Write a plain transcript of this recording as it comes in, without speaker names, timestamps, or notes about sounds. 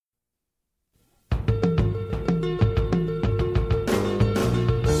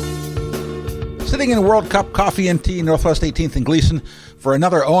sitting in World Cup Coffee and Tea, Northwest 18th and Gleason, for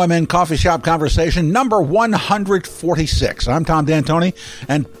another OMN Coffee Shop Conversation, number 146. I'm Tom D'Antoni,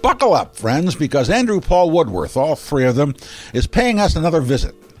 and buckle up, friends, because Andrew Paul Woodworth, all three of them, is paying us another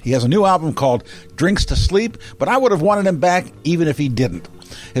visit. He has a new album called Drinks to Sleep, but I would have wanted him back even if he didn't.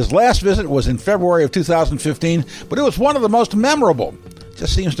 His last visit was in February of 2015, but it was one of the most memorable.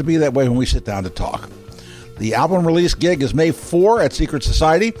 Just seems to be that way when we sit down to talk. The album release gig is May 4 at Secret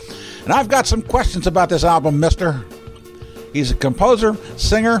Society, and I've got some questions about this album, mister. He's a composer,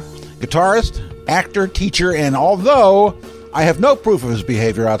 singer, guitarist, actor, teacher, and although I have no proof of his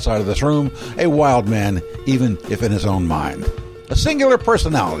behavior outside of this room, a wild man, even if in his own mind. A singular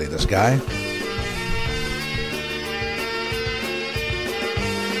personality, this guy.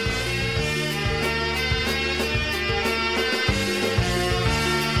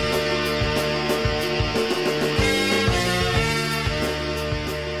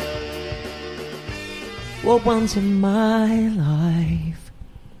 Well, once in my life.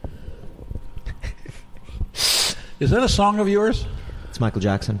 Is that a song of yours? It's Michael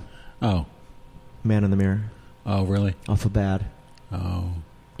Jackson. Oh. Man in the Mirror. Oh, really? Awful Bad. Oh.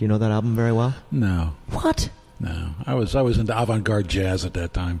 Do you know that album very well? No. What? No. I was into avant-garde jazz at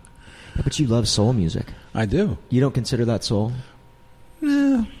that time. Yeah, but you love soul music. I do. You don't consider that soul?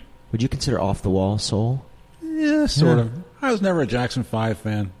 No. Would you consider Off the Wall soul? Yeah, sort of. I was never a Jackson 5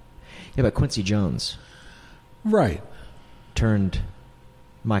 fan. Yeah, but Quincy Jones Right. turned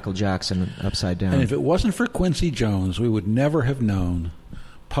Michael Jackson upside down. And if it wasn't for Quincy Jones, we would never have known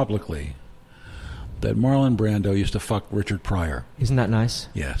publicly that Marlon Brando used to fuck Richard Pryor. Isn't that nice?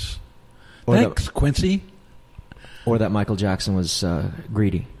 Yes. Or Thanks, Quincy. Or that Michael Jackson was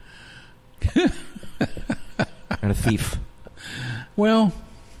greedy. And a thief. Well,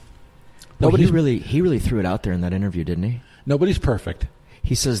 he really threw it out there in that interview, didn't he? Nobody's perfect.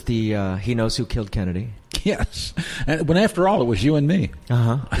 He says he knows who killed Kennedy. Yes. But after all, it was you and me.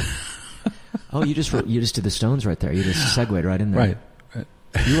 Uh-huh. Oh, you just did the Stones right there. You just segued right in there. Right.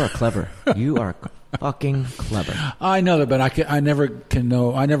 You are clever. You are fucking clever. I know that, but I never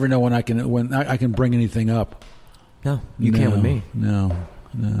know when I can bring anything up. No, you can't with me. No.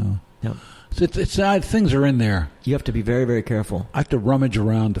 No. It's things are in there. You have to be very, very careful. I have to rummage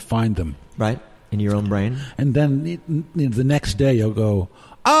around to find them. Right? In your own brain. And then the next day you'll go,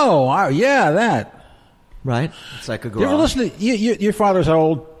 oh, yeah, that. Right? It's like a garage. You ever listen to, your father's how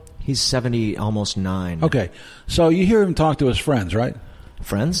old? He's 70, almost 9. Okay. So you hear him talk to his friends, right?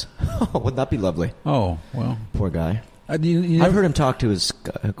 Friends? Oh, wouldn't that be lovely? Oh, well. Poor guy. I've heard him talk to his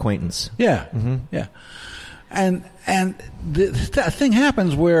acquaintance. Yeah. Mm-hmm. Yeah. And the thing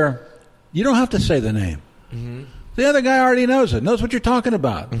happens where you don't have to say the name. Mm-hmm. The other guy already knows it, knows what you're talking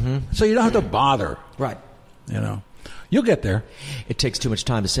about. Mm-hmm. So you don't have to bother. Right. You'll get there. It takes too much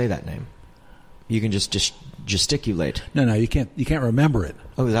time to say that name. You can just gesticulate. No, you can't remember it.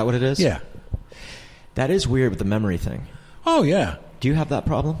 Oh, is that what it is? Yeah. That is weird with the memory thing. Oh, yeah. Do you have that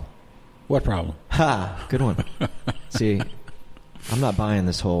problem? What problem? Ha! Good one. See, I'm not buying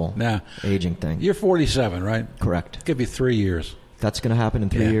this whole aging thing. You're 47, right? Correct. Give you 3 years. That's going to happen in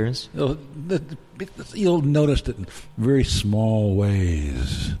 3 years? You'll notice it in very small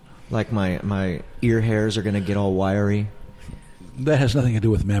ways. Like my ear hairs are going to get all wiry. That has nothing to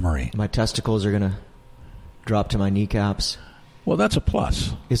do with memory. My testicles are going to drop to my kneecaps. Well, that's a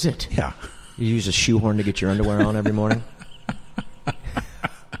plus. Is it? Yeah. You use a shoehorn to get your underwear on every morning?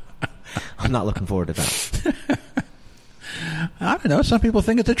 I'm not looking forward to that. I don't know. Some people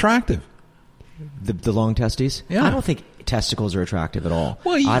think it's attractive. The long testes? Yeah. I don't think testicles are attractive at all.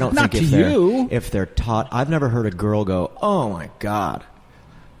 Well, I don't not think to if they're taut. I've never heard a girl go, "Oh my God,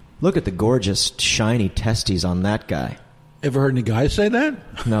 look at the gorgeous shiny testes on that guy." Ever heard any guys say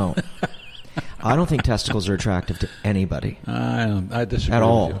that? No. I don't think testicles are attractive to anybody. I disagree at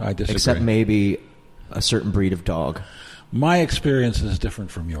all. with you. I disagree. Except maybe a certain breed of dog. My experience is different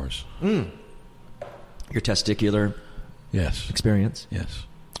from yours. Your testicular Yes. experience? Yes.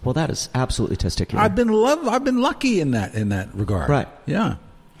 Well, that is absolutely testicular. I've been lucky in that regard. Right. Yeah.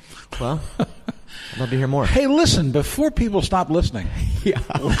 Well, I'd love to hear more. Hey, listen, before people stop listening,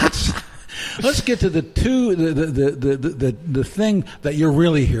 let's get to the thing that you're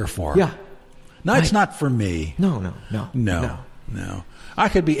really here for. Yeah. No, it's not for me. No. I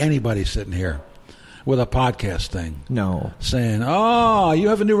could be anybody sitting here with a podcast thing. No. Saying, "Oh, you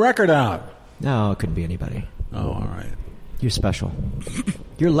have a new record out." No, it couldn't be anybody. Oh, all right. You're special.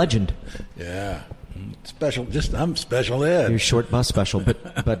 You're a legend. Yeah. Special. I'm special ed. You're short bus special,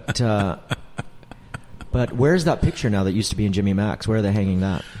 but where's that picture now that used to be in Jimmy Mac's? Where are they hanging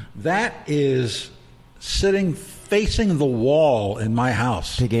that? That is sitting facing the wall in my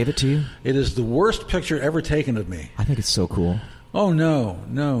house. They gave it to you? It is the worst picture ever taken of me. I think it's so cool. Oh, no.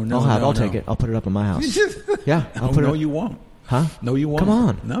 I'll take it. I'll put it up in my house. Yeah. I'll put it up. You won't. Huh? No, you won't. Come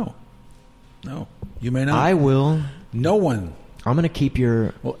on. No. You may not. I will. No one I'm going to keep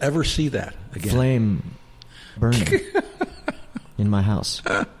your will ever see that again. Flame burning in my house.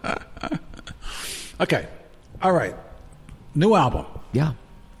 Okay. All right. New album. Yeah.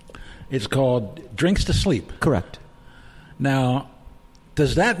 It's called Drinks to Sleep. Correct. Now,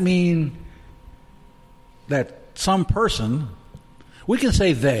 does that mean that some person, we can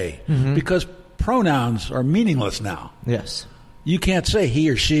say they, because pronouns are meaningless now. Yes. You can't say he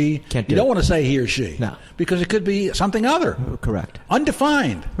or she. You don't want to say he or she. No. Because it could be something other. Correct.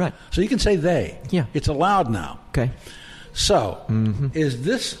 Undefined. Right. So you can say they. Yeah. It's allowed now. Okay. So,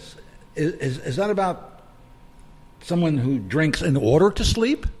 is that about someone who drinks in order to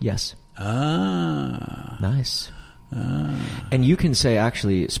sleep? Yes. Ah. Nice. And you can say,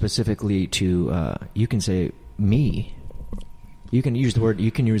 actually, specifically to, you can say me. You can use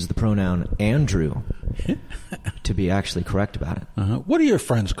the pronoun Andrew to be actually correct about it. What do your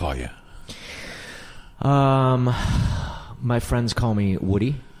friends call you? My friends call me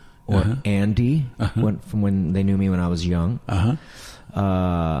Woody or Andy from when they knew me when I was young.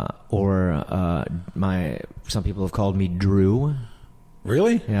 Some people have called me Drew.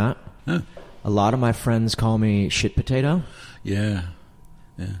 Really? Yeah. A lot of my friends call me Shit Potato. Yeah.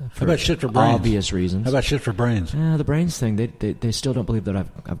 How about shit for brains? Obvious reasons. How about shit for brains? Yeah, the brains thing. They still don't believe that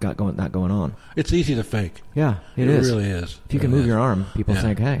I've got that going on. It's easy to fake. Yeah, it is. It really is. If you can move your arm, people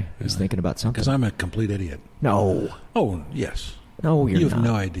think, hey, he's thinking about something. Because I'm a complete idiot. No. Oh, yes. No, you're not. You have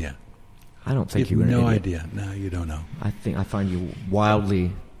no idea. I don't think you're an idiot. No idea. No, you don't know. I find you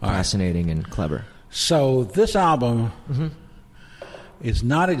wildly fascinating and clever. So this album is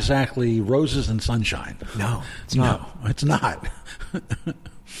not exactly roses and sunshine. No, it's not. No, it's not.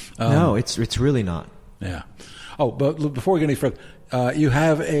 No, it's really not. Yeah. Oh, but before we get any further, you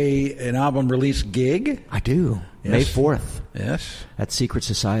have an album release gig? I do. Yes. May 4th. Yes. At Secret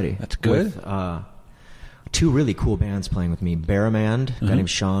Society. That's good. With two really cool bands playing with me. Barrowmand, a guy named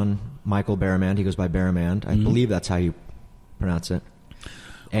Sean Michael Barrowmand. He goes by Barrowmand. I believe that's how you pronounce it.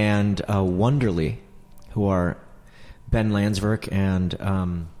 And Wonderly, who are Ben Landsverk and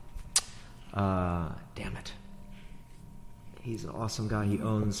damn it. He's an awesome guy. He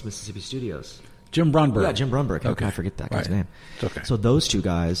owns Mississippi Studios. Jim Brunberg. Yeah, Jim Brunberg. Okay. I forget that guy's name. It's okay. So those two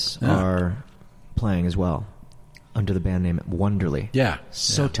guys are playing as well under the band name Wonderly. Yeah.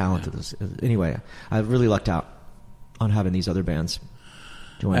 So talented. Yeah. Anyway, I really lucked out on having these other bands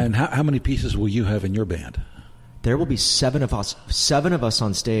join. And how many pieces will you have in your band? There will be seven of us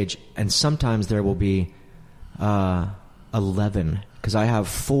on stage, and sometimes there will be 11, because I have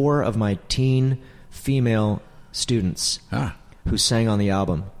 4 of my teen female students who sang on the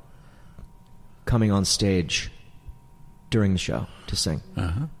album coming on stage during the show to sing,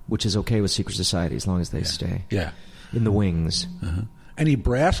 which is okay with Secret Society as long as they stay in the wings. Any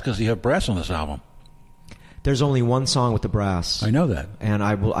brass? Because you have brass on this album. There's only one song with the brass. I know that. And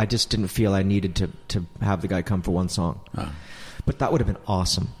I just didn't feel I needed to have the guy come for one song. But that would have been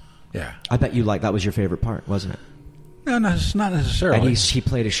awesome. Yeah. I bet you that was your favorite part, wasn't it? No, not necessarily. And he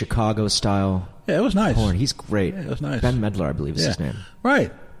played a Chicago-style it was nice. horn. He's great. Yeah, it was nice. Ben Medler, I believe is his name.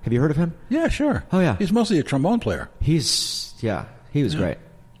 Right. Have you heard of him? Yeah, sure. Oh, yeah. He's mostly a trombone player. He was great.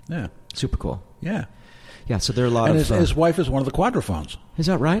 Yeah. Super cool. Yeah. Yeah, so there are a lot and of... his wife is one of the quadrophones. Is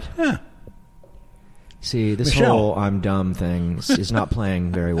that right? Yeah. See, this Michelle. whole I'm dumb thing is not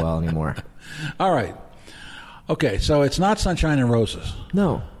playing very well anymore. All right. Okay, so it's not Sunshine and Roses.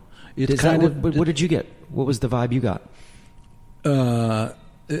 No. It's what did you get? What was the vibe you got? The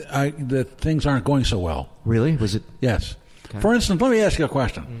things aren't going so well. Really? Was it? Yes. Okay. For instance, let me ask you a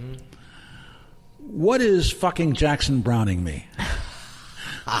question. What is fucking Jackson Browning me?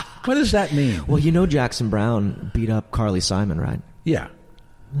 What does that mean? Well, you know Jackson Brown beat up Carly Simon, right? Yeah.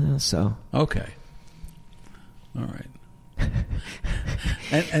 So. Okay. All right.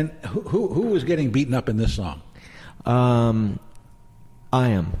 and who was getting beaten up in this song? I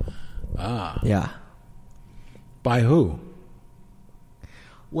am. Yeah. By who?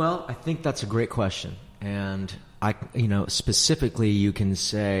 Well, I think that's a great question. And specifically you can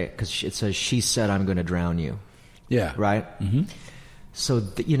say, because it says, she said, I'm going to drown you. Yeah. Right? Mm-hmm. So,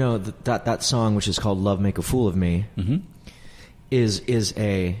 that song, which is called Love Make a Fool of Me, is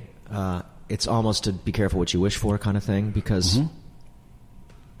it's almost a be careful what you wish for kind of thing, because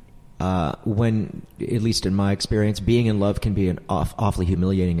when, at least in my experience, being in love can be an awfully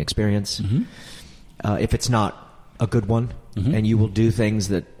humiliating experience. If it's not a good one, and you will do things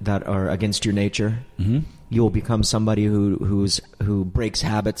that are against your nature, You will become somebody who breaks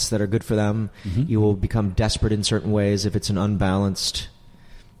habits that are good for them. Mm-hmm. You will become desperate in certain ways if it's an unbalanced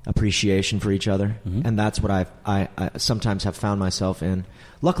appreciation for each other. Mm-hmm. And that's what I sometimes have found myself in.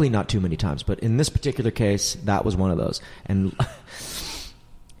 Luckily, not too many times, but in this particular case, that was one of those. And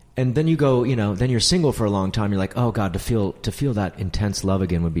then you go, then you're single for a long time. You're like, oh God, to feel that intense love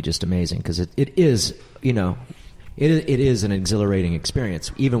again would be just amazing, because it is, it is an exhilarating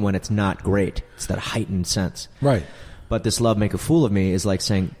experience, even when it's not great. It's that heightened sense, right? But this love make a fool of me is like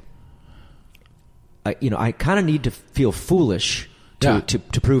saying, I kind of need to feel foolish to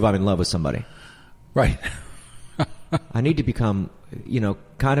prove I'm in love with somebody, right? I need to become,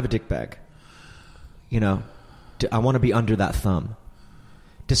 kind of a dickbag. I want to be under that thumb,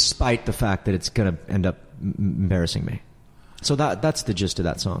 despite the fact that it's going to end up embarrassing me. So that's the gist of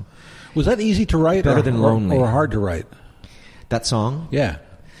that song. Was that easy to write, Better than Lonely, or hard to write? That song? Yeah.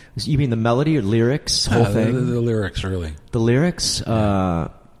 You mean the melody or lyrics? Whole thing? The lyrics, really. The lyrics? Yeah,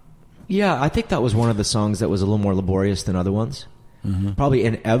 I think that was one of the songs that was a little more laborious than other ones. Mm-hmm. Probably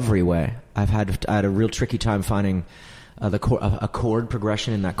in every way. I had a real tricky time finding a chord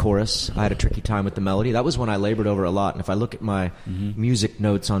progression in that chorus. I had a tricky time with the melody. That was one I labored over a lot. And if I look at my music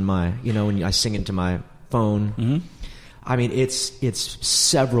notes on my, when I sing into my phone, mm-hmm. I mean, it's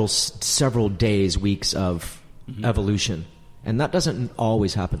several days, weeks of evolution. And that doesn't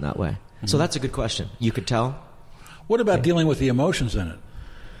always happen that way. Mm-hmm. So that's a good question. You could tell. What about dealing with the emotions in it?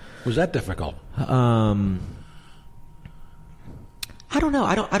 Was that difficult? I don't know.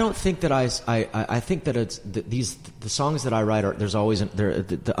 I don't think that I think that it's the songs that I write are, there's always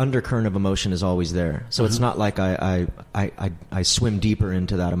the undercurrent of emotion is always there. So it's not like I swim deeper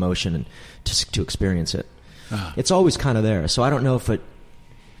into that emotion and to experience it. It's always kind of there. So I don't know if it,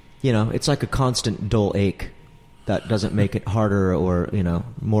 it's like a constant dull ache that doesn't make it harder or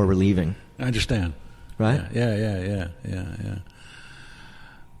more relieving. I understand. Right? Yeah.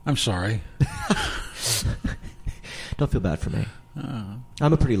 I'm sorry. Don't feel bad for me.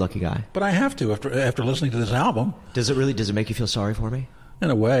 I'm a pretty lucky guy. But I have to after listening to this album. Does it make you feel sorry for me? In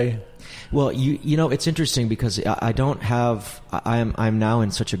a way. Well, it's interesting because I'm now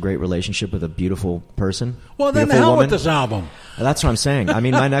in such a great relationship with a beautiful person. Well, then the hell with this album. That's what I'm saying. I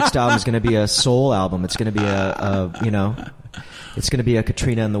mean, my next album is going to be a soul album. It's going to be it's going to be a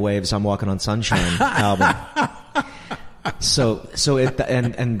Katrina and the Waves, I'm Walking on Sunshine album. So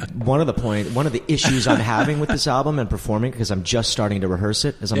one of the issues I'm having with this album and performing, because I'm just starting to rehearse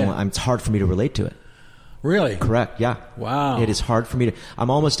it, is it's hard for me to relate to it. Really? Correct. Yeah. Wow. It is hard for me to.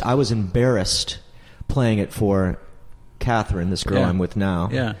 I was embarrassed playing it for Catherine, this girl I'm with now.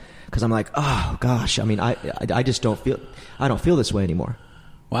 Yeah. Because I'm like, oh gosh. I mean, I just don't feel. I don't feel this way anymore.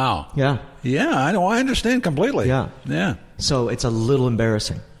 Wow. Yeah. Yeah. I know. I understand completely. Yeah. Yeah. So it's a little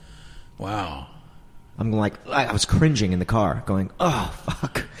embarrassing. Wow. I'm like, I was cringing in the car, going, oh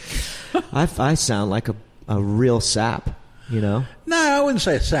fuck. I sound like a real sap, No, I wouldn't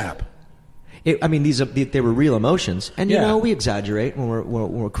say sap. I mean, they were real emotions, and we exaggerate when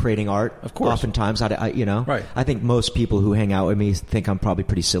we're creating art. Of course, oftentimes, right. I think most people who hang out with me think I'm probably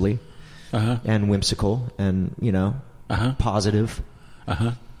pretty silly, and whimsical, and positive.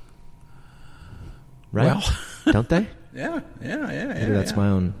 Right? Well, don't they? Yeah. Maybe that's my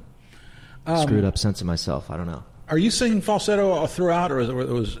own screwed up sense of myself. I don't know. Are you singing falsetto throughout, or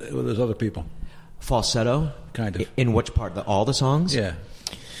was there's other people? Falsetto, kind of. In which part? All the songs? Yeah.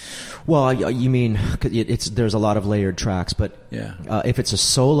 Well, you mean there's a lot of layered tracks, but if it's a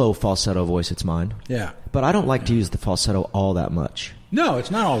solo falsetto voice, it's mine. Yeah. But I don't like to use the falsetto all that much. No,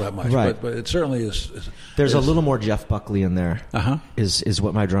 it's not all that much, right. but it certainly is. There's a little more Jeff Buckley in there. Is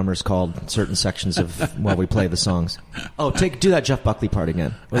what my drummers called certain sections of while we play the songs. Oh, do that Jeff Buckley part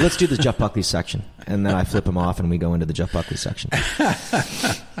again. Well, let's do the Jeff Buckley section, and then I flip him off, and we go into the Jeff Buckley section.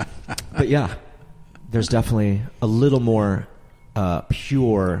 But yeah, there's definitely a little more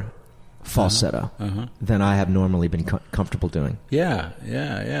pure falsetto than I have normally been comfortable doing. Yeah.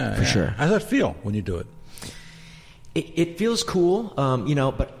 For sure. How does that feel when you do it? It feels cool,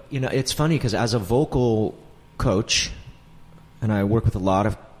 but it's funny because as a vocal coach, and I work with a lot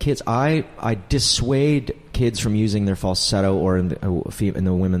of kids, I dissuade kids from using their falsetto, or in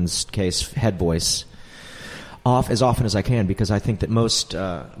the women's case, head voice, off as often as I can, because I think that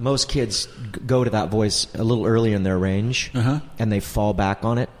most kids go to that voice a little early in their range, and they fall back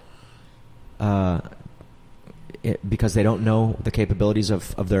on it. Because they don't know the capabilities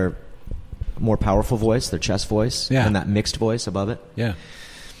of their more powerful voice, their chest voice, and that mixed voice above it. Yeah.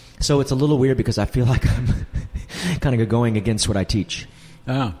 So it's a little weird because I feel like I'm kind of going against what I teach.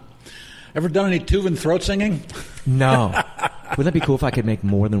 Oh. Ever done any Tuvan throat singing? No. Wouldn't that be cool if I could make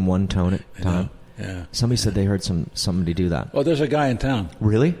more than one tone at a time? Yeah. Somebody said they heard somebody do that. Oh, there's a guy in town.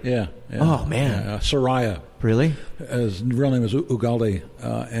 Really? Yeah. Oh, man. Yeah, Soraya. Really? His real name is Ugalde,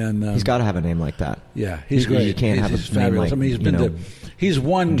 and He's got to have a name like that. Yeah, he's great. You can't have he's a name fabulous. like, I mean, he's been to, he's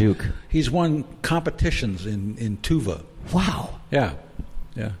won Duke. He's won competitions in Tuva. Wow. Yeah.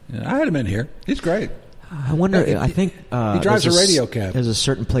 I had him in here. He's great. I wonder. I think he drives a radio cab. There's a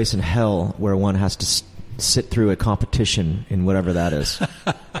certain place in hell where one has to sit through a competition in whatever that is.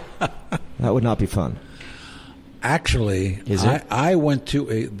 That would not be fun. Actually, is it? I went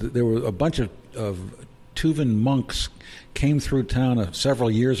to there were a bunch of Tuvan monks came through town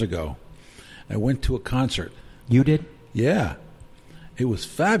several years ago. I went to a concert. You did? Yeah. It was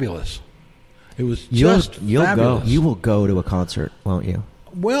fabulous. It was just fabulous. You will go to a concert, won't you?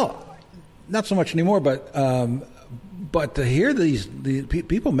 Well, not so much anymore, but to hear the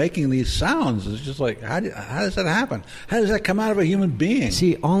people making these sounds is just like, how does that happen? How does that come out of a human being?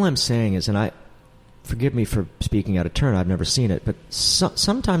 See, all I'm saying is, and I forgive me for speaking out of turn, I've never seen it, but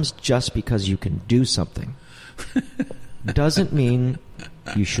sometimes just because you can do something doesn't mean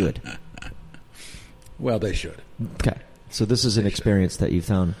you should. Well, they should. Okay. So this is an experience that you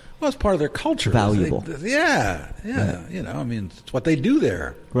found well, it's part of their culture. Valuable. Yeah. You know, I mean, it's what they do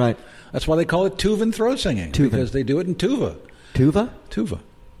there. Right. That's why they call it Tuvan throat singing. Tuvan. Because they do it in Tuva. Tuva? Tuva.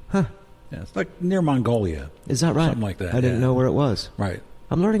 Huh. Yeah, it's like near Mongolia. Is that right? Something like that. I didn't know where it was. Right.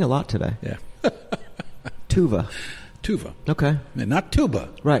 I'm learning a lot today. Yeah. Tuva. Tuva. Okay. And not tuba.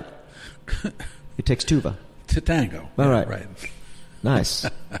 Right. It takes tuba. To tango. All right. Right. Nice.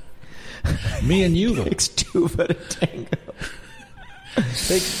 Me and Yuva. Takes tuba to tango.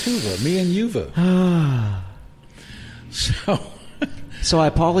 Takes tuba. Me and Yuva. So I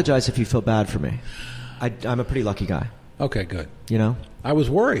apologize if you feel bad for me. I'm a pretty lucky guy. Okay, good. You know? I was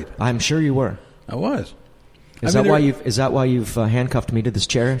worried. I'm sure you were. I was. Is that why you've handcuffed me to this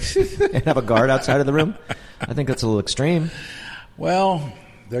chair and have a guard outside of the room? I think that's a little extreme. Well,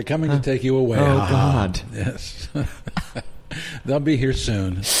 they're coming to take you away. Oh, God. Yes. They'll be here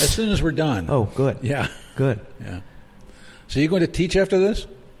soon. As soon as we're done. Oh, good. Yeah. Good. Yeah. So you're going to teach after this?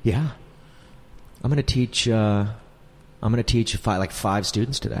 Yeah. I'm going to teach. I'm going to teach like 5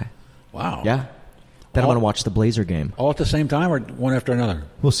 students today. Wow. Yeah. Then I'm going to watch the Blazer game. All at the same time, or one after another?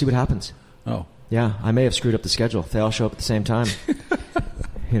 We'll see what happens. Oh. Yeah, I may have screwed up the schedule. If they all show up at the same time,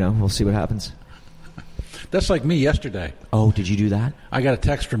 we'll see what happens. That's like me yesterday. Oh, did you do that? I got a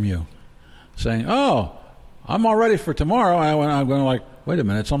text from you saying, "Oh, I'm all ready for tomorrow." I'm going like, "Wait a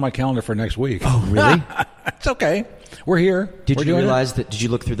minute, it's on my calendar for next week." Oh, really? It's okay. We're here. Did you realize that? Did you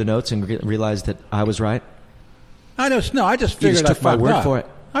look through the notes and realize that I was right? I just figured I fucked up. my word for it.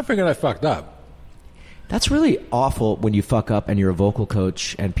 I figured I fucked up. That's really awful when you fuck up and you're a vocal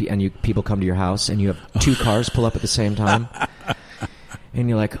coach and people come to your house and you have 2 cars pull up at the same time and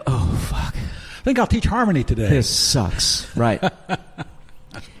you're like, oh, fuck. I think I'll teach harmony today. This sucks. Right. That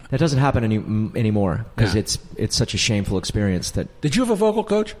doesn't happen anymore because it's such a shameful experience. Did you have a vocal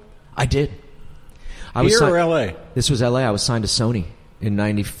coach? I did. Here or L.A.? This was L.A. I was signed to Sony in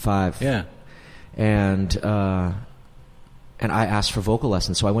 95. Yeah. And I asked for vocal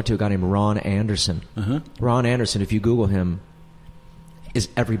lessons, so I went to a guy named Ron Anderson. Uh-huh. Ron Anderson, if you Google him, is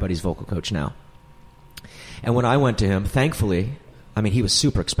everybody's vocal coach now. And when I went to him, thankfully, I mean, he was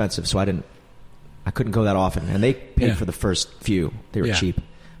super expensive, so I couldn't go that often. And they paid for the first few; they were cheap.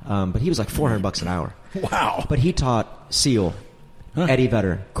 But he was like $400 an hour. Wow! But he taught Seal, Eddie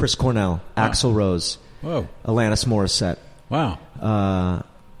Vedder, Chris Cornell, Axl Rose, Alanis Morissette. Wow!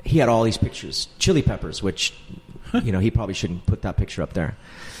 He had all these pictures, Chili Peppers, which. He probably shouldn't put that picture up there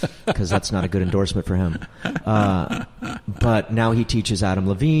because that's not a good endorsement for him. But now he teaches Adam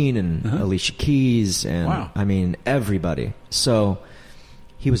Levine and Alicia Keys and, I mean, everybody. So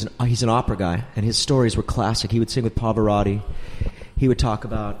he's an opera guy, and his stories were classic. He would sing with Pavarotti. He would talk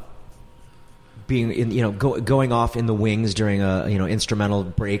about being in, going off in the wings during a, instrumental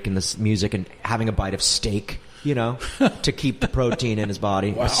break in this music and having a bite of steak, to keep the protein in his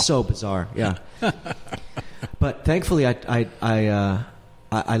body. Wow. It was so bizarre. Yeah. But thankfully,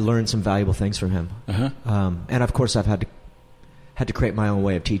 I learned some valuable things from him, and of course, I've had to create my own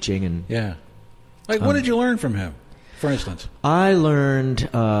way of teaching. And what did you learn from him? For instance, I learned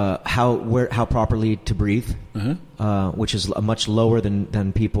how properly to breathe, which is much lower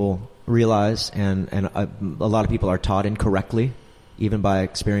than people realize, and a lot of people are taught incorrectly, even by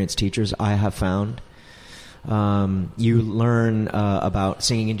experienced teachers. I have found. You learn about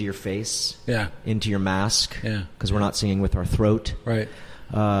singing into your face, into your mask, because we're not singing with our throat. Right.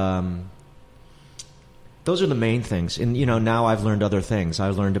 Those are the main things. And, now I've learned other things.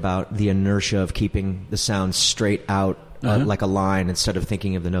 I've learned about the inertia of keeping the sound straight out like a line instead of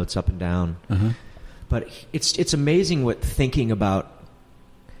thinking of the notes up and down. But it's amazing what thinking about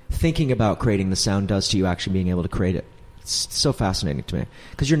creating the sound does to you actually being able to create it. It's so fascinating to me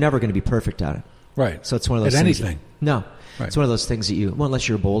because you're never going to be perfect at it. Right. So it's one of those at things anything. No. Right. It's one of those things that unless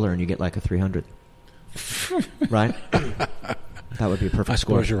you're a bowler and you get like a 300. Right? That would be a perfect I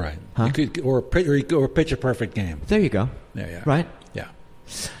score. suppose you're right. Huh? You could, or pitch a perfect game. There you go. Yeah. Right? Yeah.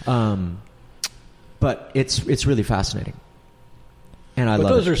 But it's really fascinating. And I but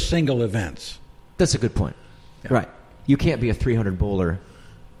love those it. are single events. That's a good point. Yeah. Right. You can't be a 300 bowler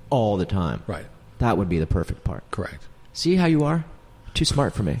all the time. Right. That would be the perfect part. Correct. See how you are? Too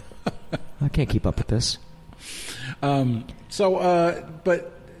smart for me. I can't keep up with this. But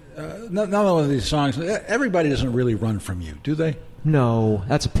not one of these songs. Everybody doesn't really run from you, do they? No,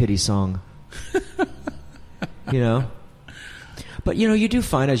 that's a pity song. You know? But, you do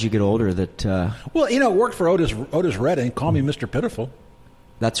find as you get older that... well, it worked for Otis Redding. Call me Mr. Pitiful.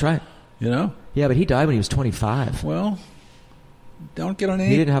 That's right. Yeah, but he died when he was 25. Well, don't get on any...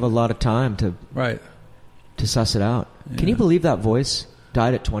 He didn't have a lot of time to suss it out. Yeah. Can you believe that voice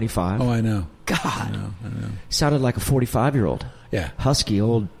died at 25? Oh, I know. God. I know. Sounded like a 45-year-old. Yeah. Husky,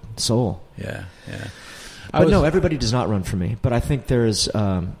 old soul. Yeah. But no, everybody does not run from me. But I think there's...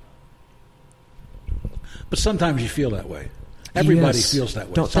 But sometimes you feel that way. Everybody feels that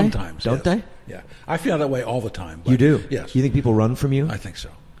way. Don't sometimes. Don't they? Yeah. I feel that way all the time. You do? Yes. You think people run from you? I think so.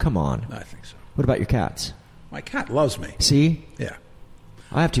 Come on. I think so. What about your cats? My cat loves me. See? Yeah.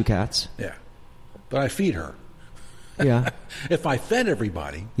 I have 2 cats. Yeah. But I feed her. Yeah. If I fed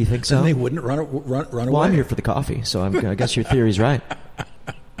everybody, you think so? Then they wouldn't run away. Well, I'm here for the coffee, so I guess your theory's right.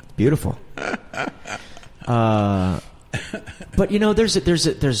 Beautiful. But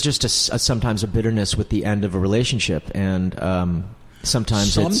there's just sometimes a bitterness with the end of a relationship, and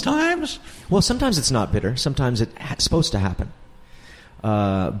sometimes it's not bitter. Sometimes it's supposed to happen.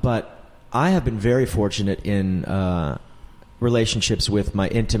 But I have been very fortunate in relationships with my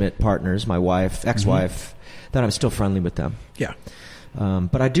intimate partners, my wife, ex-wife, that I'm still friendly with them. Yeah.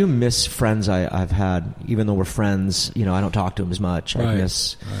 But I do miss friends I've had, even though we're friends. I don't talk to them as much. I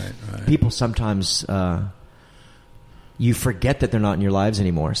miss people sometimes. You forget that they're not in your lives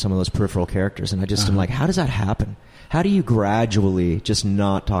anymore, some of those peripheral characters. And I just am like, how does that happen? How do you gradually just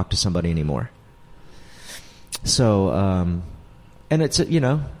not talk to somebody anymore? So, and it's,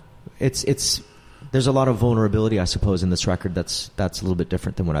 it's there's a lot of vulnerability, I suppose, in this record that's a little bit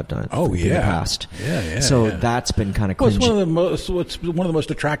different than what I've done in the past. So that's been kind of cringe. Well, it's one of the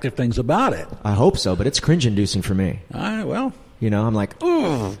most attractive things about it. I hope so, but it's cringe-inducing for me. Well... I'm like,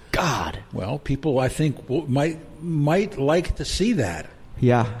 oh, God. Well, people, I think, might like to see that.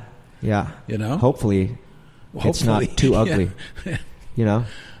 Yeah. Hopefully, it's not too ugly. Yeah.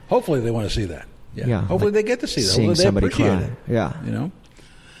 Hopefully they want to see that. Yeah. Hopefully they get to see that. Seeing Hopefully somebody appreciate cry. it. Yeah.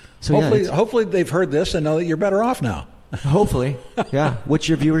 So hopefully they've heard this and know that you're better off now. Hopefully. Yeah. What's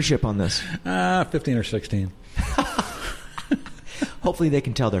your viewership on this? 15 or 16. Hopefully they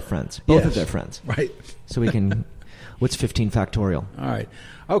can tell their friends. Both of their friends. Right. So we can... What's 15 factorial? All right.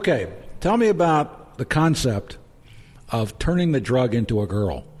 Okay. Tell me about the concept of turning the drug into a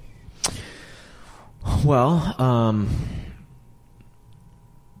girl. Well,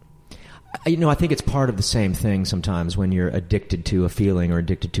 I think it's part of the same thing sometimes when you're addicted to a feeling or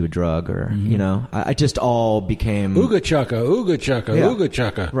addicted to a drug or, I just all became... Ooga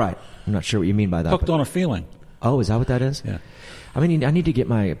chaka. Right. I'm not sure what you mean by that. Hooked on a feeling. Oh, is that what that is? Yeah. I mean, I need to get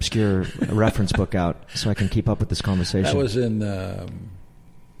my obscure reference book out so I can keep up with this conversation. That was in...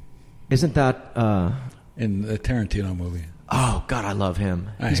 Isn't that... in the Tarantino movie. Oh, God, I love him.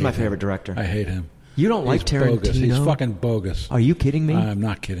 He's my favorite director. I hate him. You don't like Tarantino? Bogus. He's fucking bogus. Are you kidding me? I'm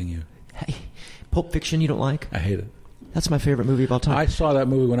not kidding you. Hey, Pulp Fiction you don't like? I hate it. That's my favorite movie of all time. I saw that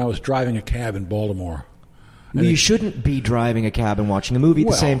movie when I was driving a cab in Baltimore. Well, you shouldn't be driving a cab and watching a movie at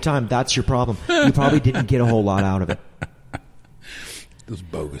the same time. That's your problem. You probably didn't get a whole lot out of it. It was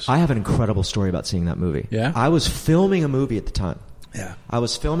bogus. I have an incredible story about seeing that movie. Yeah? I was filming a movie at the time. Yeah. I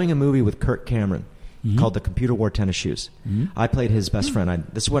was filming a movie with Kirk Cameron called The Computer Wore Tennis Shoes. I played his best friend.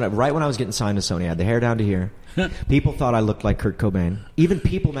 This is right when I was getting signed to Sony. I had the hair down to here. People thought I looked like Kurt Cobain. Even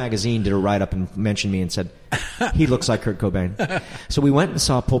People magazine did a write-up and mentioned me and said, he looks like Kurt Cobain. So we went and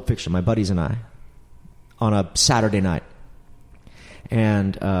saw Pulp Fiction, my buddies and I, on a Saturday night.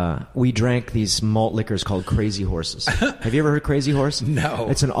 And we drank these malt liquors called Crazy Horses. Have you ever heard Crazy Horse? No.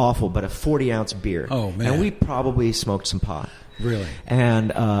 It's an awful, but a 40-ounce beer. Oh, man. And we probably smoked some pot. Really?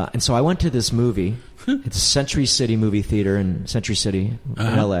 And so I went to this movie. It's a Century City movie theater in Century City in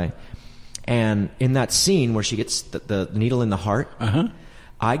L.A. And in that scene where she gets the needle in the heart,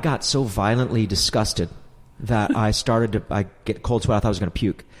 I got so violently disgusted that I get cold sweat. I thought I was going to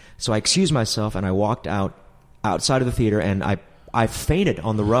puke. So I excused myself and I walked outside of the theater, and I fainted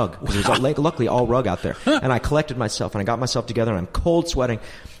on the rug because there was luckily all rug out there. And I collected myself and I got myself together, and I'm cold sweating.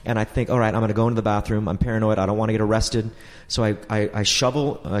 And I think, all right, I'm going to go into the bathroom. I'm paranoid. I don't want to get arrested. So I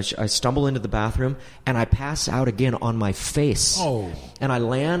stumble into the bathroom, and I pass out again on my face. Oh. And I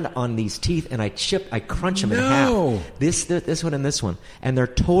land on these teeth, and I crunch them in half. This one and this one. And they're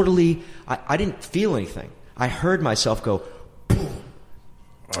totally, I didn't feel anything. I heard myself go, boom.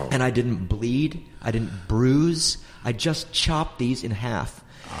 Oh. And I didn't bleed. I didn't bruise. I just chopped these in half.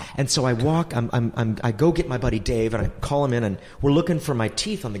 And so I walk, I go get my buddy Dave, and I call him in, and we're looking for my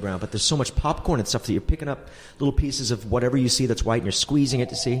teeth on the ground, but there's so much popcorn and stuff that you're picking up little pieces of whatever you see that's white, and you're squeezing it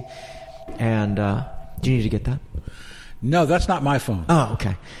to see. And do you need to get that? No, that's not my phone. Oh,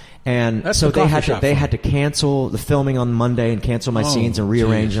 okay. And that's so the they had to cancel the filming on Monday and cancel my scenes and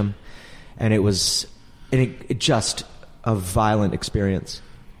rearrange them. And it was just a violent experience.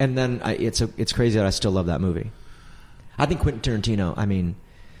 And then it's crazy that I still love that movie. I think Quentin Tarantino,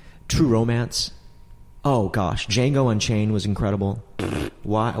 True Romance. Oh, gosh. Django Unchained was incredible.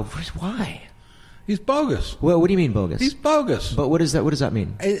 Why? He's bogus. Well, what do you mean bogus? He's bogus. But what does that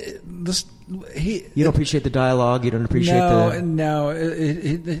mean? You don't appreciate the dialogue? You don't appreciate No,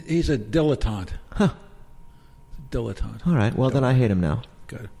 he's a dilettante. Huh. Dilettante. All right. Well, then I hate him now.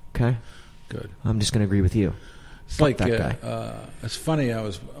 Good. Okay? Good. I'm just going to agree with you. It's Fuck like that guy. It's funny.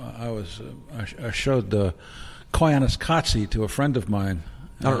 I showed the Koyaanisqatsi to a friend of mine.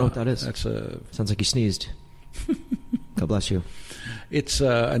 I don't know what that is. Sounds like you sneezed. God bless you. It's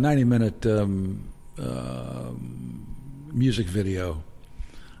a 90-minute music video.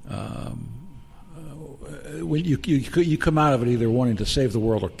 When you come out of it either wanting to save the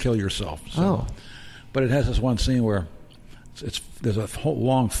world or kill yourself. So. But it has this one scene where there's a whole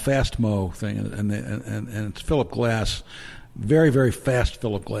long fast mo thing, and it's Philip Glass, very very fast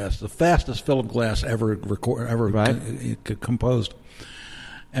Philip Glass, the fastest Philip Glass ever composed,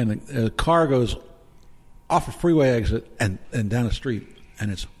 and the car goes off a freeway exit and down a street,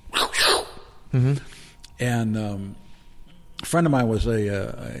 and it's mm-hmm. And a friend of mine was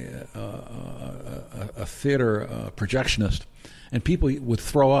a theater projectionist, and people would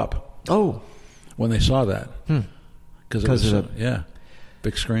throw up when they saw that. Because of the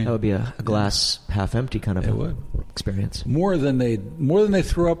big screen. That would be a glass half empty kind of experience. More than they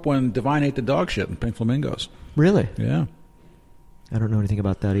threw up when Divine ate the dog shit in Pink Flamingos. Really? Yeah. I don't know anything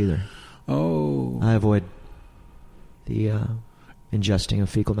about that either. Oh. I avoid the ingesting of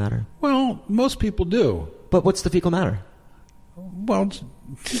fecal matter. Well, most people do. But what's the fecal matter? Well,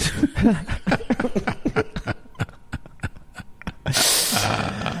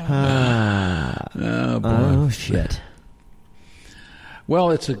 oh shit.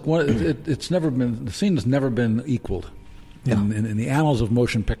 Well, it's never been, the scene has never been equaled in the annals of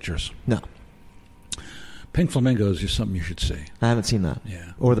motion pictures. No. Pink Flamingos is something you should see. I haven't seen that.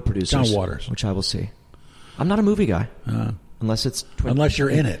 Yeah. Or the producers. John Waters. Which I will see. I'm not a movie guy. Unless it's... unless you're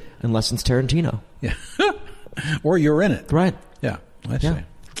in it. Unless it's Tarantino. Yeah. Or you're in it. Right. Yeah, I see.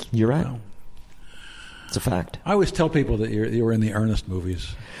 You're right. No. It's a fact. I always tell people that you were in the Ernest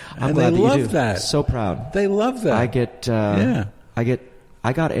movies. I'm glad they that love you do. that. So proud. They love that.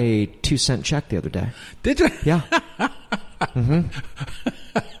 I got a 2-cent check the other day. Did you? Yeah. Mm-hmm.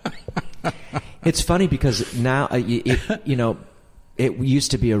 It's funny because now, it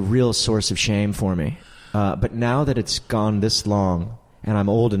used to be a real source of shame for me. But now that it's gone this long, and I'm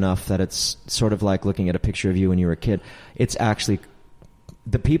old enough that it's sort of like looking at a picture of you when you were a kid, it's actually...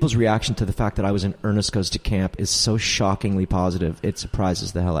 The people's reaction to the fact that I was in Ernest Goes to Camp is so shockingly positive. It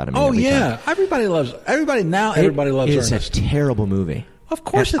surprises the hell out of me. Every time. Everybody loves Ernest. It's a terrible movie. Of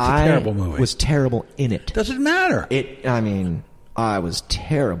course, it's a terrible movie. I was terrible in it. Doesn't matter. I was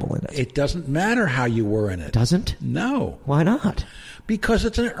terrible in it. It doesn't matter how you were in it. Doesn't? No. Why not? Because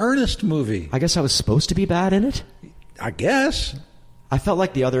it's an Ernest movie. I guess I was supposed to be bad in it? I guess. I felt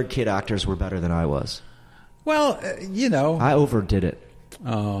like the other kid actors were better than I was. Well, I overdid it.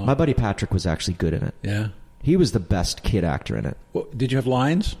 My buddy Patrick was actually good in it. Yeah. He was the best kid actor in it. Well, did you have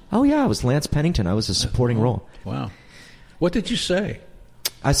lines? Oh, yeah. I was Lance Pennington. I was a supporting role. Wow. What did you say?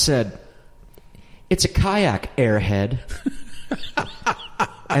 I said, "It's a kayak, airhead."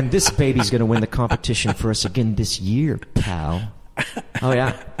 And this baby's going to win the competition for us again this year, pal. Oh,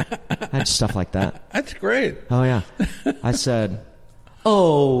 yeah. I had stuff like that. That's great. Oh, yeah. I said,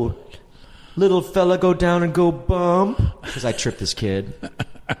 "Oh, little fella, go down and go bump." Because I tripped this kid.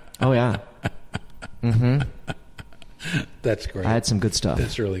 Oh, yeah. Mm-hmm. That's great. I had some good stuff.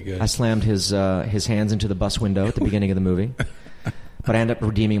 That's really good. I slammed his hands into the bus window at the beginning of the movie. But I ended up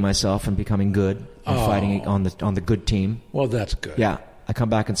redeeming myself and becoming good. and fighting on the good team. Well, that's good. Yeah. I come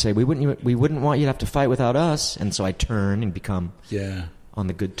back and say, we wouldn't want you to have to fight without us. And so I turn and become on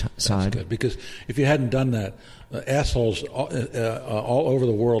the good side. That's good. Because if you hadn't done that, assholes all over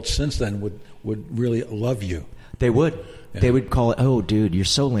the world since then would really love you. They would. Yeah. They would call it, oh, dude, you're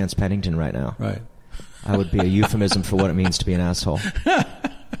so Lance Pennington right now. Right. I would be a euphemism for what it means to be an asshole.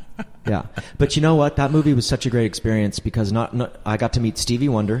 Yeah. But you know what? That movie was such a great experience because I got to meet Stevie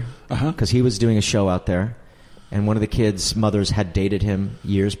Wonder because he was doing a show out there. And one of the kids' mothers had dated him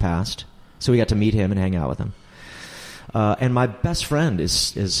years past. So we got to meet him and hang out with him. And my best friend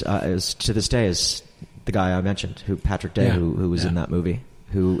is to this day is the guy I mentioned, Patrick Day, who was in that movie,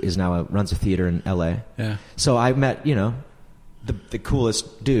 who is now runs a theater in L.A. Yeah. So I met, the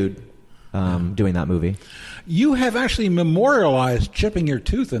coolest dude doing that movie. You have actually memorialized chipping your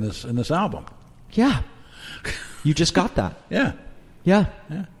tooth in this album. Yeah. You just got that. Yeah. Yeah.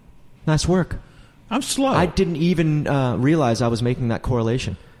 Nice work. I'm slow. I didn't even realize I was making that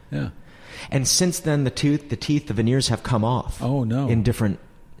correlation. Yeah. And since then, the veneers have come off. Oh, no. In different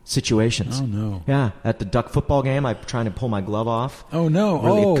situations. Oh, no. Yeah. At the Duck football game, I'm trying to pull my glove off. Oh, no.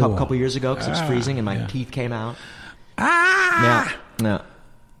 Really, a couple years ago because it was freezing and my teeth came out. Ah! Yeah.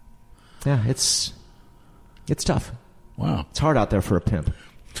 Yeah, it's tough. Wow. It's hard out there for a pimp.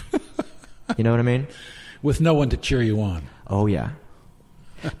 You know what I mean? With no one to cheer you on. Oh, yeah.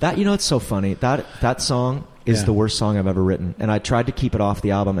 It's so funny. That song is the worst song I've ever written. And I tried to keep it off the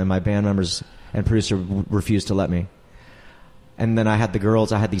album, and my band members and producer refused to let me. And then I had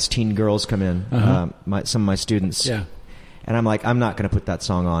these teen girls come in, some of my students. Yeah. And I'm like, I'm not going to put that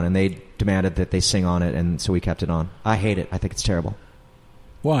song on. And they demanded that they sing on it, and so we kept it on. I hate it. I think it's terrible.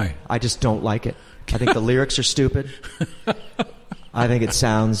 Why? I just don't like it. I think the lyrics are stupid. I think it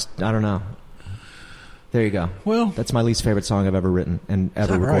sounds, I don't know. There you go. Well, that's my least favorite song I've ever written and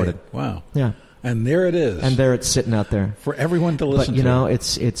ever recorded. Right? Wow. Yeah. And there it is. And there it's sitting out there for everyone to listen to. But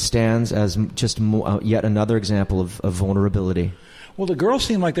it stands as just yet another example of vulnerability. Well, the girls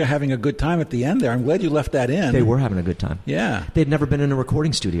seem like they're having a good time at the end there. I'm glad you left that in. They were having a good time. Yeah. They'd never been in a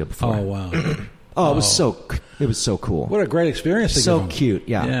recording studio before. Oh, wow. It was so cool. What a great experience. So cute.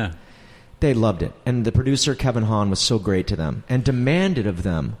 Yeah. Yeah. They loved it. And the producer, Kevin Hahn, was so great to them and demanded of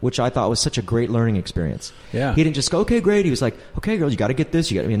them, which I thought was such a great learning experience. Yeah. He didn't just go, okay, great. He was like, okay, girls, you got to get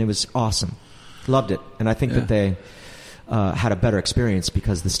this. It was awesome. Loved it. And I think that they had a better experience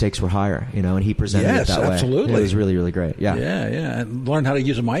because the stakes were higher, and he presented it that way. Yes, absolutely. It was really, really great. Yeah. Yeah, yeah. And learn how to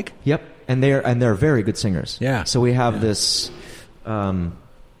use a mic? Yep. And they're very good singers. Yeah. So we have this, some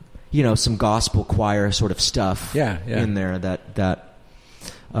gospel choir sort of stuff in there that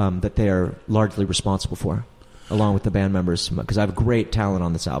they are largely responsible for, along with the band members, because I have great talent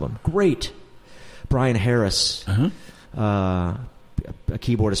on this album. Great. Brian Harris, a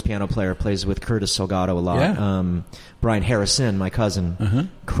keyboardist, piano player, plays with Curtis Salgado a lot. Yeah. Brian Harrison, my cousin,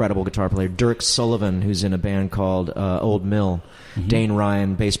 incredible guitar player. Dirk Sullivan, who's in a band called Old Mill. Dane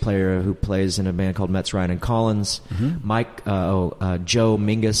Ryan, bass player, who plays in a band called Metz, Ryan and Collins. Joe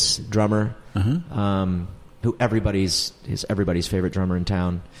Mingus, drummer. Who everybody's favorite drummer in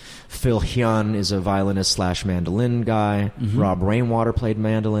town. Phil Hyun is a violinist / mandolin guy. Rob Rainwater played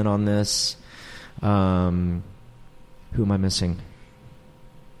mandolin on this. Who am I missing?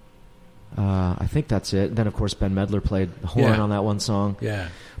 I think that's it. Then, of course, Ben Medler played the horn on that one song. Yeah.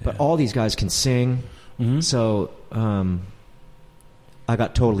 But all these guys can sing. So I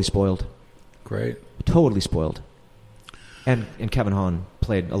got totally spoiled. Great. Totally spoiled. And Kevin Hahn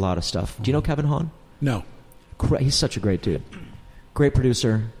played a lot of stuff. Do you know Kevin Hahn? No. He's such a great dude. Great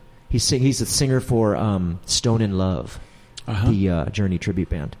producer. He's a singer for Stone in Love, the Journey tribute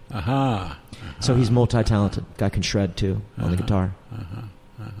band. So he's multi-talented. Guy can shred, too, on the guitar.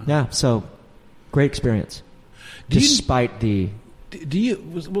 Yeah, so great experience. Despite the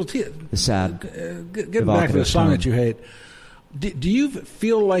sad... Get back to the song that you hate. Do you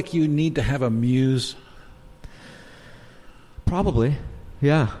feel like you need to have a muse? Probably,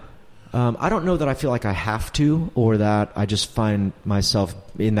 yeah. I don't know that I feel like I have to, or that I just find myself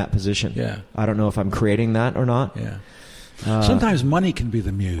in that position. Yeah. I don't know if I'm creating that or not. Yeah. Sometimes money can be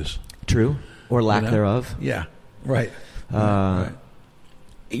the muse. True. Or lack thereof. Yeah. Right. Right.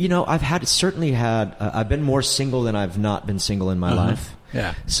 I've been more single than I've not been single in my life.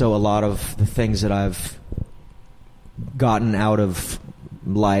 Yeah. So a lot of the things that I've gotten out of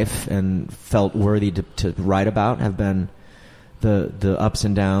life and felt worthy to write about have been the ups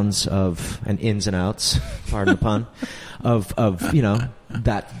and downs and ins and outs, pardon the pun, of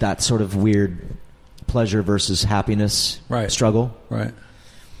that sort of weird pleasure versus happiness struggle. Right.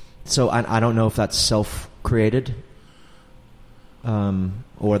 So I don't know if that's self-created,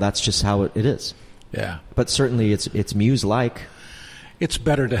 or that's just how it is. Yeah. But certainly it's muse-like. It's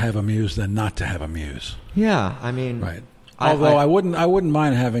better to have a muse than not to have a muse. Yeah, I mean... Right. Although I wouldn't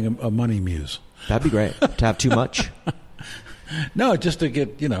mind having a money muse. That'd be great. To have too much? No, just to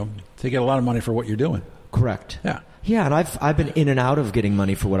get, a lot of money for what you're doing. Correct. Yeah. Yeah, and I've been in and out of getting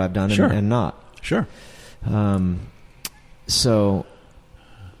money for what I've done Sure. and not. Sure. So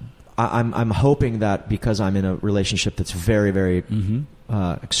I'm hoping that because I'm in a relationship that's very, very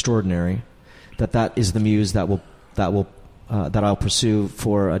extraordinary, that is the muse that I'll pursue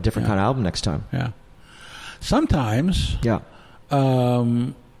for a different kind of album next time. Yeah. Sometimes. Yeah.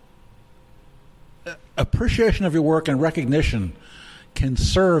 Appreciation of your work and recognition can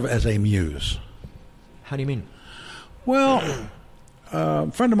serve as a muse. How do you mean? Well,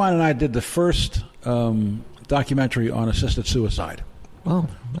 a friend of mine and I did the first documentary on assisted suicide. Oh,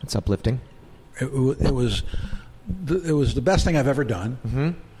 that's uplifting. It was the best thing I've ever done.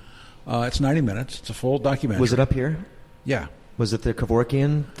 Mm-hmm. It's 90 minutes. It's a full documentary. Was it up here? Yeah. Was it the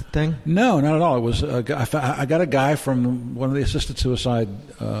Kevorkian thing? No, not at all. It was I got a guy from one of the assisted suicide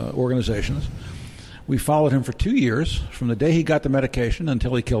organizations. We followed him for 2 years, from the day he got the medication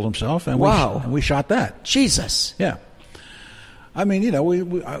until he killed himself, and we shot that. Jesus. Yeah. I mean,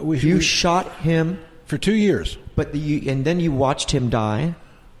 we shot him for 2 years, and then you watched him die.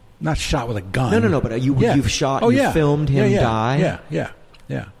 Not shot with a gun. No. But you've shot. You filmed him die. Yeah.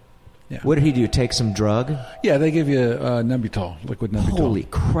 What did he do? Take some drug? Yeah, they give you Nembutal, liquid Nembutal. Holy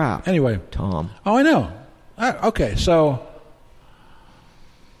crap! Anyway, Tom. Oh, I know. Okay, so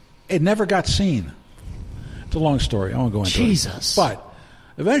it never got seen. It's a long story. I won't go into it. Jesus. But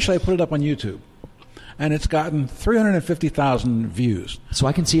eventually I put it up on YouTube, and it's gotten 350,000 views. So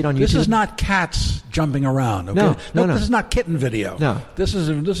I can see it on YouTube? This is not cats jumping around. Okay? No. This is not kitten video. No. This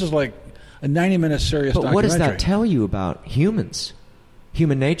is like a 90-minute serious documentary. But what does that tell you about humans?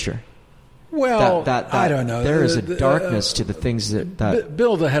 Human nature? Well, I don't know. There is a darkness to the things that...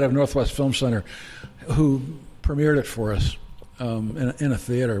 Bill, the head of Northwest Film Center, who premiered it for us in a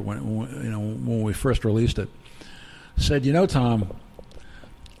theater when we first released it, said, Tom,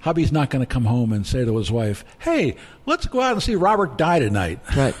 hubby's not going to come home and say to his wife, hey, let's go out and see Robert die tonight.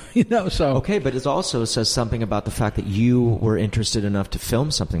 Right. So... Okay, but it also says something about the fact that you were interested enough to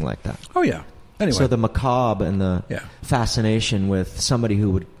film something like that. Oh, yeah. Anyway. So the macabre and the fascination with somebody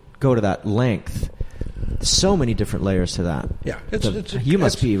who would go to that length, so many different layers to that. Yeah. You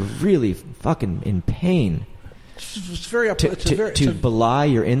must be really fucking in pain. It's very to belie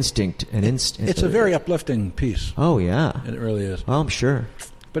your instinct and It's a very uplifting piece. Oh yeah, it really is. Oh, I'm sure.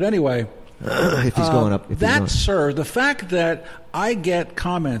 But anyway, if he's going up, sir, the fact that I get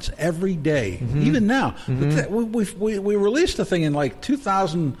comments every day, even now, we released the thing in like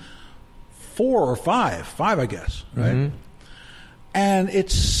 2004 or five, I guess, right? And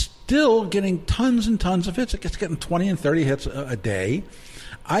it's still getting tons and tons of hits. It's getting 20 and 30 hits a day.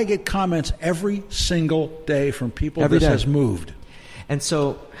 I get comments every single day from people has moved. And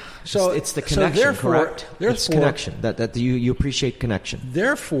so it's the connection, correct? It's connection, that you appreciate connection.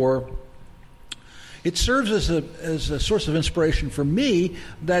 Therefore, it serves as a source of inspiration for me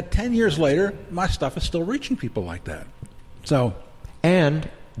that 10 years later, my stuff is still reaching people like that. So,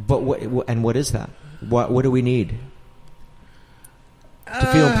 what is that? What do we need? To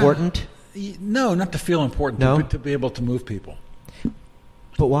feel important? No, not to feel important. No? To be able to move people.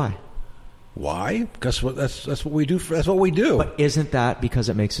 But why? Why? Because that's what we do. That's what we do. But isn't that because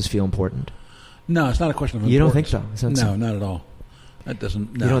it makes us feel important? No, it's not a question of importance. You don't think so? No, not at all. That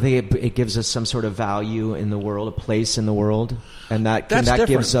doesn't. No. You don't think it gives us some sort of value in the world, a place in the world, and that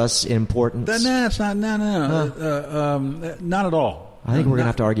gives us importance? No, it's not. No. Not at all. I think we're going to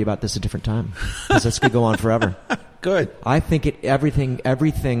have to argue about this a different time, because this could go on forever. Good. I think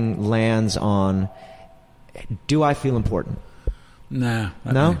everything lands on, do I feel important? Nah.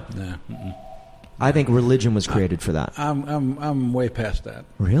 No? Nah. I think religion was created for that. I'm way past that.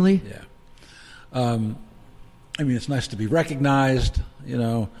 Really? Yeah. I mean, it's nice to be recognized.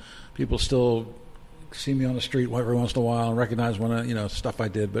 People still see me on the street every once in a while and recognize when stuff I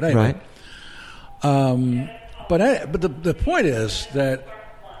did. But anyway. Right. But the point is that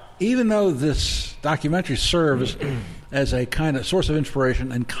even though this documentary serves as a kind of source of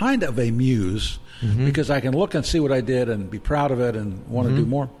inspiration and kind of a muse, because I can look and see what I did and be proud of it and want to do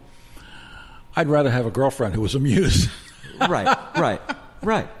more, I'd rather have a girlfriend who was a muse. Right.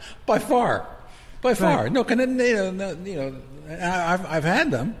 By far. Right. No, I've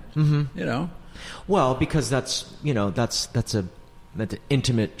had them. Well, because that's an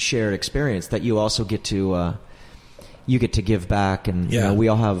intimate shared experience that you also get to. You get to give back, and we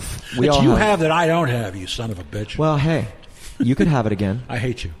all have. You have that I don't have, you son of a bitch. Well, hey, you could have it again. I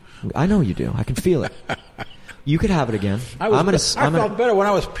hate you. I know you do. I can feel it. You could have it again. I felt better when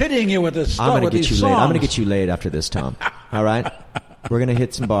I was pitying you with this stuff. I'm going to get you laid. I'm going to get you laid after this, Tom. All right? We're going to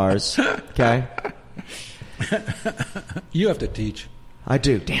hit some bars. Okay? You have to teach. I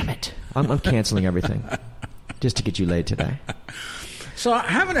do. Damn it. I'm canceling everything just to get you laid today. So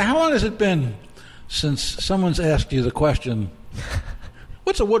how long has it been since someone's asked you the question,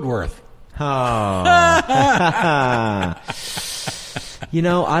 what's a Woodworth? Oh. You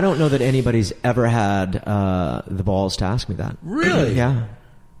know, I don't know that anybody's ever had the balls to ask me that. Really? Yeah.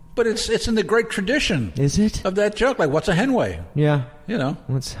 But it's in the great tradition. Is it? Of that joke, like, what's a Henway? Yeah. You know.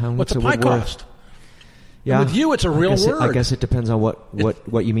 What's a pie Woodworth? cost? Yeah. And with you, it's a real word. I guess it depends on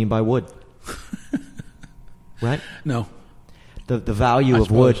what you mean by wood. Right? No. The value of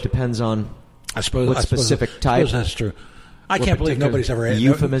wood depends on what specific type. I suppose that's true. I can't believe nobody's ever...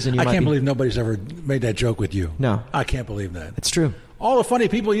 Euphemism I can't believe nobody's ever made that joke with you. No. I can't believe that. It's true. All the funny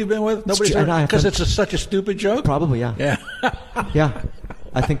people you've been with, nobody's ever... Because it's such a stupid joke? Probably, yeah. Yeah. Yeah.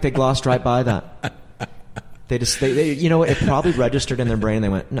 I think they glossed right by that. They you know, it probably registered in their brain. They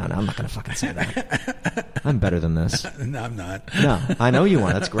went, no, I'm not going to fucking say that. I'm better than this. No, I'm not. No, I know you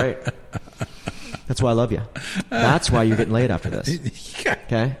are. That's great. That's why I love you. That's why you're getting laid after this.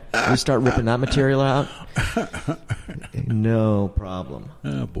 Okay? You start ripping that material out, no problem.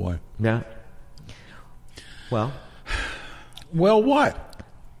 Oh, boy. Yeah. Well, what?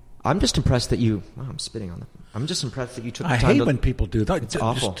 I'm just impressed that you... Oh, I'm spitting on them. I'm just impressed that you took the I time hate when people do that. It's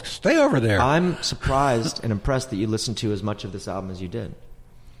awful. Just stay over there. I'm surprised and impressed that you listened to as much of this album as you did.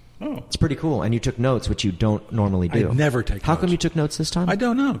 Oh. It's pretty cool. And you took notes, which you don't normally do. I never take notes. How come you took notes this time? I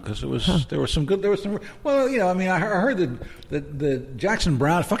don't know, because there was some good... Well, you know, I mean, I heard the Jackson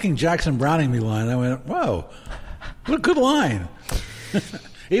Browning me line. I went, whoa, what a good line.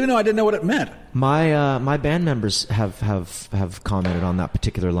 Even though I didn't know what it meant. My band members have commented on that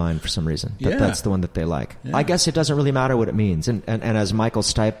particular line for some reason. That's the one that they like. Yeah. I guess it doesn't really matter what it means. And as Michael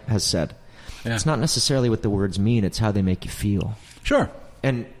Stipe has said, it's not necessarily what the words mean, it's how they make you feel. Sure.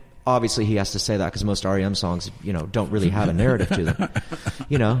 And obviously he has to say that because most REM songs, you know, don't really have a narrative to them.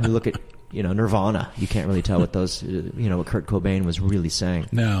 You know, you look at, you know, Nirvana. You can't really tell what those, you know, what Kurt Cobain was really saying.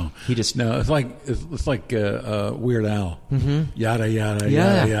 No, it's like Weird Al. Mm-hmm. Yada yada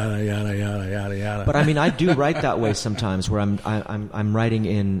yada yada yada yada yada yada. But I mean, I do write that way sometimes, where I'm writing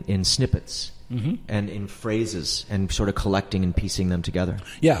in snippets. Mm-hmm. And in phrases, and sort of collecting and piecing them together.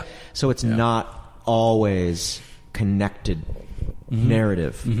 Yeah. So it's not always connected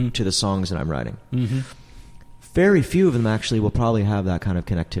narrative to the songs that I'm writing. Mm-hmm. Very few of them actually will probably have that kind of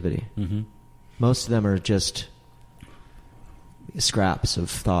connectivity. Mm-hmm. Most of them are just scraps of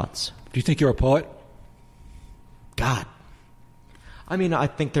thoughts. Do you think you're a poet? God. I mean, I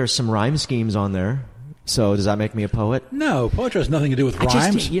think there's some rhyme schemes on there. So does that make me a poet? No, poetry has nothing to do with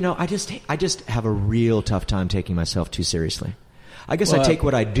rhymes. I just have a real tough time taking myself too seriously. I guess I take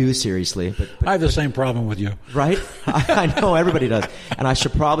what I do seriously. But I have the same problem with you. Right? I know, everybody does. And I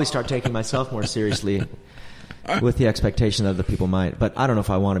should probably start taking myself more seriously with the expectation that other people might. But I don't know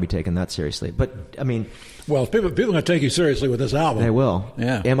if I want to be taken that seriously. But, I mean... Well, people are going to take you seriously with this album. They will.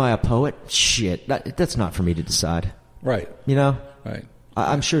 Yeah. Am I a poet? Shit. That's not for me to decide. Right. You know? Right.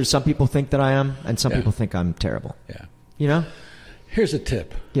 I'm sure some people think that I am, and some people think I'm terrible. Yeah. You know? Here's a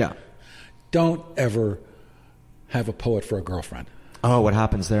tip. Yeah. Don't ever have a poet for a girlfriend. Oh, what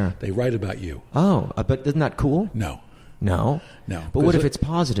happens there? They write about you. Oh, but isn't that cool? No. No? No. But what if it's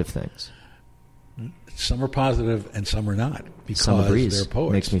positive things? Some are positive and some are not. Because Summer breeze they're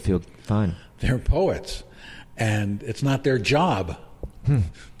poets. Makes me feel fine. They're poets. And it's not their job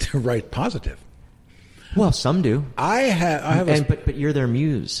to write positive. Well, some do. But you're their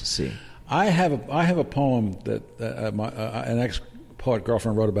muse. See, I have a poem that an ex-poet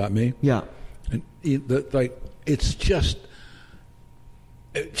girlfriend wrote about me. Yeah, and it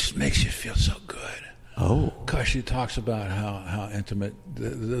just makes you feel so good. Oh, because she talks about how intimate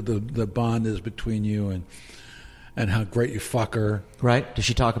the bond is between you and how great you fuck her. Right? Does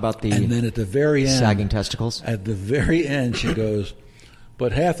she talk about and then at the very end, sagging testicles? At the very end, she goes,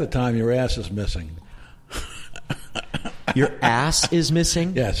 "But half the time your ass is missing." Your ass is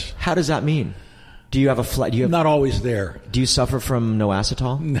missing? Yes. How does that mean? Do you have a flat? Not always there. Do you suffer from no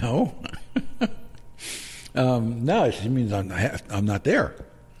acetol? No. No, she means I'm not there.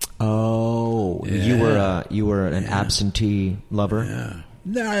 Oh, yeah. you were an absentee lover? Yeah.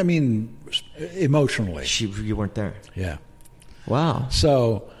 No, I mean emotionally. You weren't there. Yeah. Wow.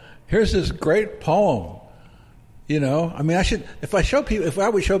 So here's this great poem. You know, I mean, if I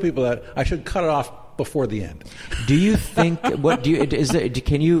would show people that, I should cut it off before the end. Do you think? Can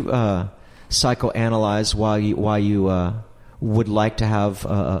you psychoanalyze why would like to have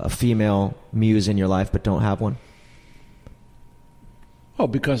a female muse in your life but don't have one? Oh,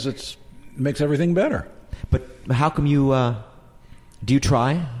 because it makes everything better. But how come you... do you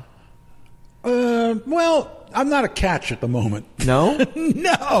try? Well, I'm not a catch at the moment. No?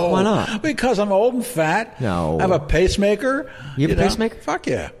 No. Why not? Because I'm old and fat. No. I have a pacemaker. You have a pacemaker? Fuck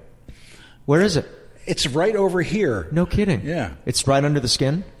yeah. Where is it? It's right over here. No kidding. Yeah. It's right under the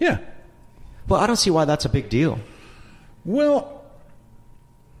skin? Yeah. Well, I don't see why that's a big deal. Well,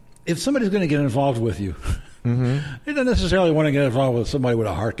 if somebody's going to get involved with you, they don't necessarily want to get involved with somebody with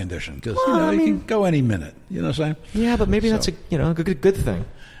a heart condition because you can go any minute. You know what I'm saying? Yeah, but maybe that's a good thing.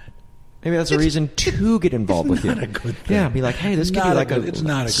 Maybe that's a reason to get involved with you. Not a good thing. Yeah, be like, hey, this could be like it's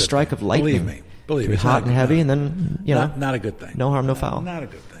not a good strike thing. of lightning. Believe me, it's hot and heavy, and then not a good thing. No harm, no foul. Not a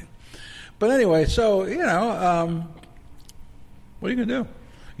good thing. But anyway, so what are you going to do?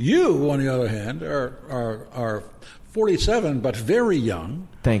 You, on the other hand, are 47 but very young.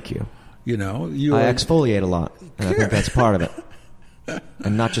 Thank you. You I exfoliate a lot, and I think that's part of it,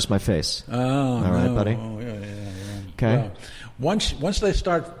 and not just my face. Oh, all right, buddy. Oh, yeah. Okay. Well, once they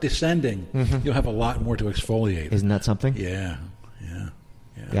start descending, you'll have a lot more to exfoliate. Isn't that something? Yeah.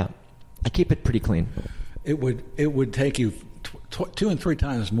 Yeah. I keep it pretty clean. It would take you 2 and 3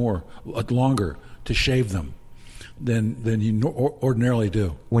 times longer to shave them than you ordinarily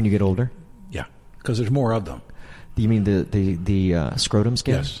do when you get older. Yeah, because there's more of them. You mean the scrotum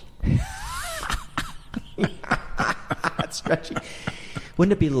skin? Yes. That's stretchy.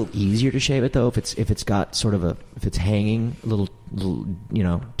 Wouldn't it be a little easier to shave it though if it's got sort of if it's hanging a little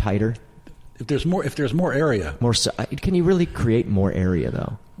tighter? If there's more area. Can you really create more area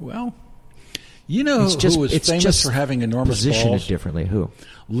though? Well, who was famous for having enormous position balls? It differently. Who?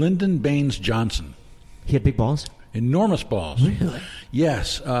 Lyndon Baines Johnson. He had big balls? Enormous balls. Really?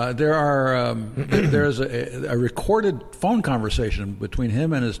 Yes. There's a recorded phone conversation between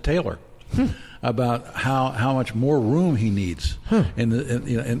him and his tailor about how much more room he needs in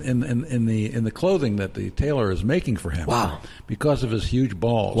the clothing that the tailor is making for him. Wow. Because of his huge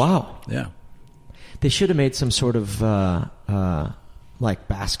balls. Wow. Yeah. They should have made some sort of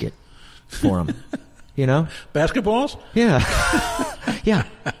basket for him. Basketballs? Yeah. Yeah.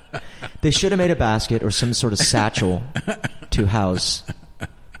 They should have made a basket or some sort of satchel to house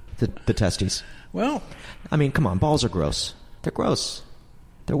the testes. Well, I mean, come on, balls are gross. They're gross.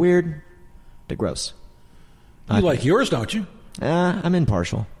 They're weird. They're gross. You like yours, don't you? I'm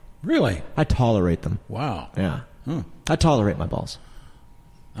impartial. Really? I tolerate them. Wow. Yeah. I tolerate my balls.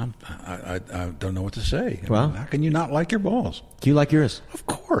 I don't know what to say. Well, how can you not like your balls? Do you like yours? Of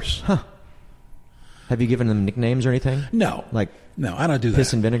course. Huh. Have you given them nicknames or anything? No. No, I don't do that.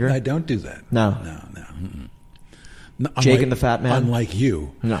 Piss and vinegar? I don't do that. No. No, Jake and the Fat Man? Unlike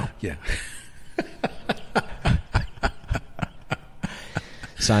you. No. Yeah.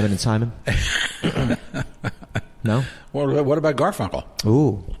 Simon and Simon? No? Well, what about Garfunkel?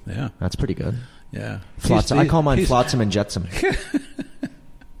 Ooh. Yeah. That's pretty good. Yeah. I call mine Flotsam and Jetsam. Is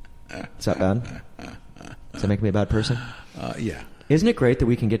that bad? Does that make me a bad person? Yeah. Isn't it great that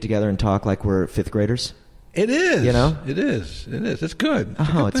we can get together and talk like we're 5th graders? It is. It is. It's good.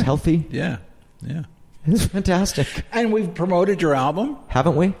 It's healthy. Yeah. It's fantastic. And we've promoted your album.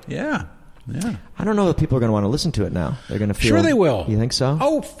 Haven't we? Yeah. I don't know if people are going to want to listen to it now. They're going to feel... Sure they will. You think so?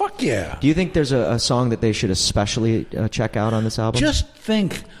 Oh, fuck yeah. Do you think there's a song that they should especially check out on this album? Just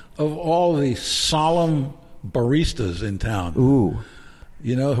think of all the solemn baristas in town. Ooh.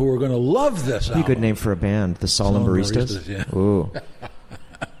 Who are going to love this album. Be a good name for a band, the Solemn Baristas. Yeah. Ooh.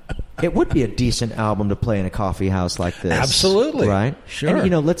 It would be a decent album to play in a coffee house like this. Absolutely. Right? Sure.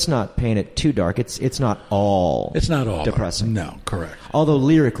 And, let's not paint it too dark. It's not all depressing. No, correct. Although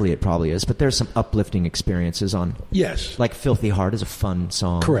lyrically it probably is, but there's some uplifting experiences on... Yes. Like Filthy Heart is a fun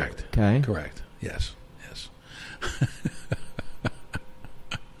song. Correct. Okay? Correct. Yes.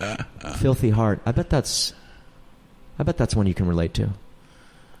 Filthy Heart. I bet that's one you can relate to.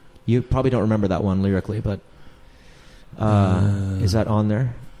 You probably don't remember that one lyrically, but is that on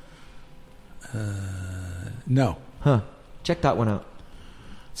there? No. Huh. Check that one out.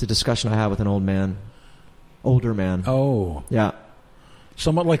 It's a discussion I had with an older man. Oh. Yeah.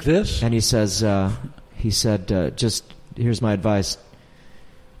 Somewhat like this? And he said, just here's my advice.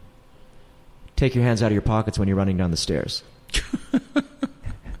 Take your hands out of your pockets when you're running down the stairs.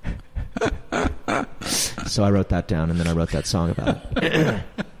 So I wrote that down, and then I wrote that song about it.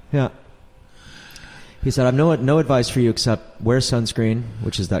 Yeah. He said, I've no advice for you except wear sunscreen,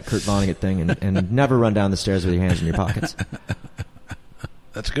 which is that Kurt Vonnegut thing, and never run down the stairs with your hands in your pockets.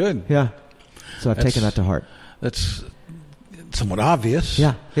 That's good. Yeah. So I've taken that to heart. It's somewhat obvious.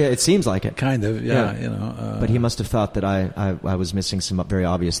 Yeah, it seems like it. Kind of, yeah. But he must have thought that I was missing some very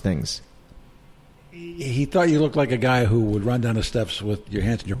obvious things. He thought you looked like a guy who would run down the steps with your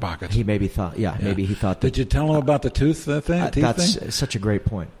hands in your pockets. He maybe thought, maybe he thought that. Did you tell him about the tooth thing? That's such a great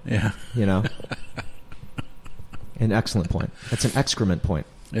point. Yeah. An excellent point. That's an excrement point.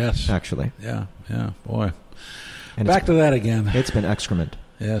 Yes. Actually. Yeah, boy. And back to that again. It's been excrement.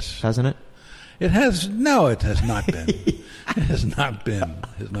 Yes. Hasn't it? It has. No, it has not been. It has not been.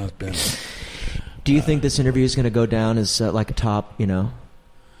 It has not been. Do you think this interview is going to go down as like a top, in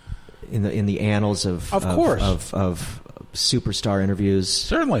the annals of course of superstar interviews?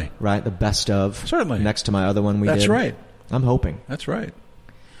 Certainly. Right? The best of. Certainly. Next to my other one we did. That's right. I'm hoping. That's right.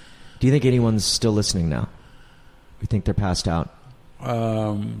 Do you think anyone's still listening now? You think they're passed out?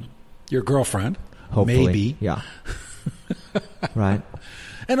 Your girlfriend. Hopefully. Maybe. Yeah. Right.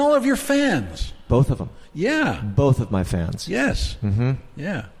 And all of your fans. Both of them. Yeah. Both of my fans. Yes. Mm-hmm.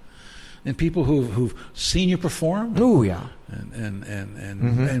 Yeah. And people who've seen you perform. Oh yeah.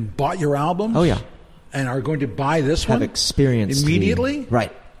 And bought your albums. Oh yeah. And are going to buy this one. Have experienced immediately.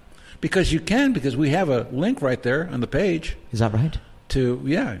 Right. Because we have a link right there on the page. Is that right?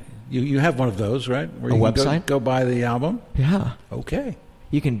 You have one of those, right? Where a you website? Can go buy the album. Yeah. Okay.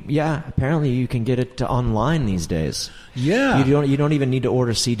 You can. Yeah. Apparently, you can get it online these days. Yeah. You don't even need to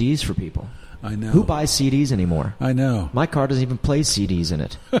order CDs for people. I know. Who buys CDs anymore? I know. My car doesn't even play CDs in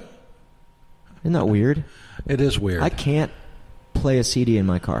it. Isn't that weird? It is weird. I can't play a CD in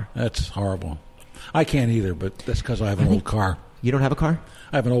my car. That's horrible. I can't either, but that's because I have an old car. You don't have a car?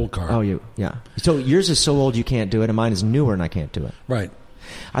 I have an old car. Oh, yeah. So yours is so old you can't do it, and mine is newer and I can't do it. Right.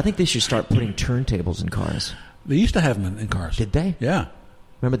 I think they should start putting turntables in cars. They used to have them in cars. Did they? Yeah.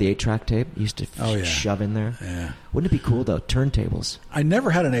 Remember the 8-track tape you used to shove in there? Yeah. Wouldn't it be cool, though? Turntables. I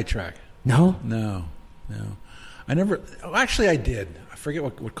never had an 8-track. No? No. I never... Actually, I did. I forget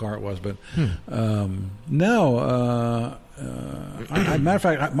what car it was, but... No. Matter of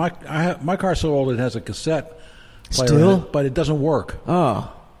fact, my car's so old it has a cassette player still? in it, but it doesn't work.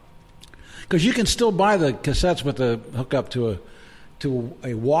 Oh. Because you can still buy the cassettes with the hookup to a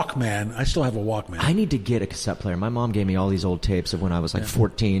Walkman. I still have a Walkman. I need to get a cassette player. My mom gave me all these old tapes of when I was like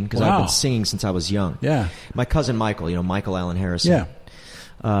 14 because I've been singing since I was young. Yeah. My cousin Michael, Michael Allen Harrison.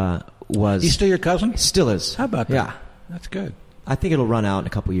 Yeah. Was he's still your cousin? Still is. How about that? Yeah. That's good. I think it'll run out in a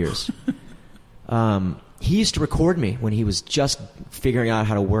couple years. He used to record me when he was just figuring out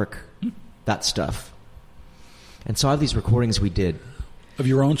how to work that stuff. And so I have these recordings we did. Of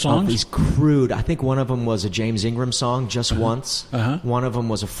your own songs? These crude. I think one of them was a James Ingram song, Just Once. One of them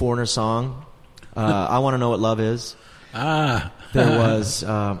was a Foreigner song, I Want to Know What Love Is. There was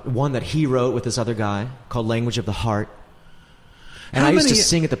one that he wrote with this other guy called Language of the Heart. And I used to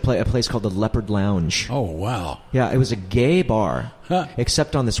sing at a place called the Leopard Lounge. Oh, wow. Yeah, it was a gay bar,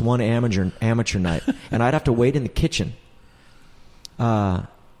 except on this one amateur night. And I'd have to wait in the kitchen until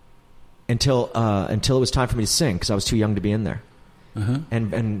it was time for me to sing because I was too young to be in there.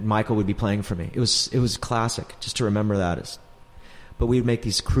 And Michael would be playing for me. It was classic, just to remember that. But we'd make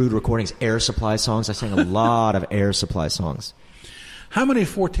these crude recordings, Air Supply songs. I sang a lot of Air Supply songs. How many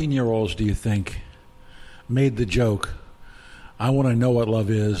 14-year-olds do you think made the joke, I want to know what love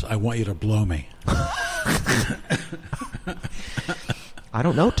is, I want you to blow me? I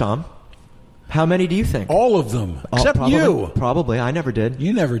don't know, Tom. How many do you think? All of them, except you. Probably. I never did.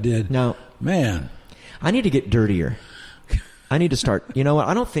 You never did. No. Man. I need to get dirtier. I need to start. You know what?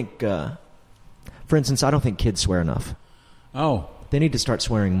 I don't think, for instance, I don't think kids swear enough. Oh. They need to start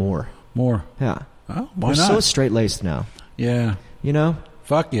swearing more. More? Yeah. Oh, why They're not? so straight-laced now. Yeah. You know?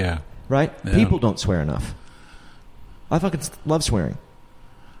 Fuck yeah. Right? Yeah. People don't swear enough. I fucking love swearing.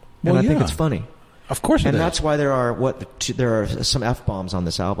 Well, and I think it's funny. Of course it is. And that's why there are some F-bombs on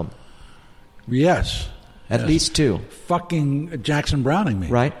this album. Yes. At least 2. Fucking Jackson Browning me.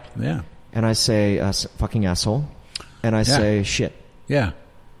 Right? Yeah. And I say fucking asshole. And I say shit. Yeah.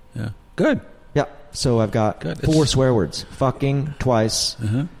 Yeah. Good. Yeah. So I've got 4 swear words. Fucking, twice,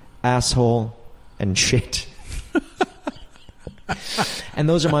 asshole, and shit. And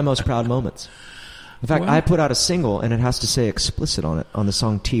those are my most proud moments. In fact, I put out a single, and it has to say explicit on it, on the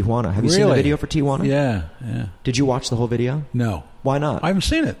song Tijuana. Have you seen the video for Tijuana? Yeah, yeah. Did you watch the whole video? No. Why not? I haven't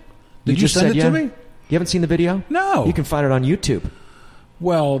seen it. Did you just send said it to me? You haven't seen the video? No. You can find it on YouTube.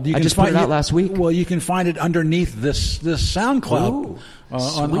 Well, you I can just put it out last week. Well, you can find it underneath this SoundCloud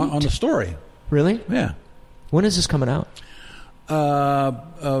on the story. Really? Yeah. When is this coming out?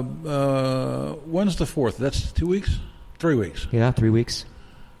 When's the 4th? That's 2 weeks? 3 weeks. Yeah, 3 weeks.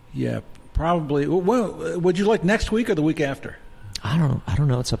 Yeah, probably. Well, would you like next week or the week after? I don't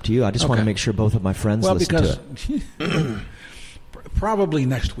know. It's up to you. I just want to make sure both of my friends listen to it. Probably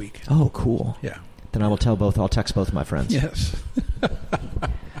next week. Oh, cool. Yeah. Then I'll text both my friends. Yes.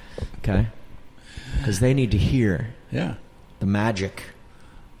 Okay? Because they need to hear Yeah. the magic,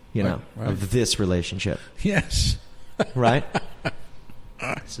 Right. of this relationship. Yes. Right?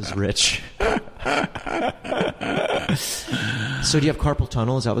 This is rich. So do you have carpal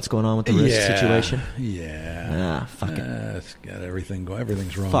tunnel? Is that what's going on with the wrist situation? Yeah. Fuck it. It's got everything going.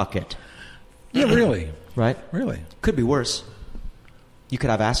 Everything's wrong. Fuck it. Yeah, really. Right? Really. Could be worse. You could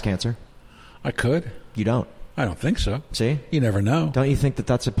have ass cancer. I could. You don't. I don't think so. See? You never know. Don't you think that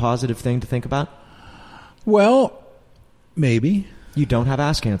that's a positive thing to think about? Well, maybe. You don't have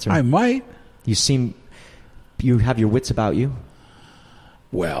ass cancer. I might. You have your wits about you.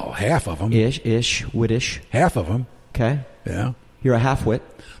 Well, half of them. Wittish. Half of them. Okay? Yeah. You're a half-wit.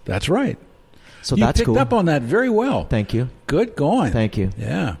 That's right. So you that's picked cool. up on that very well. Thank you. Good going. Thank you.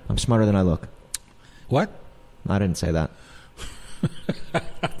 Yeah. I'm smarter than I look. What? I didn't say that.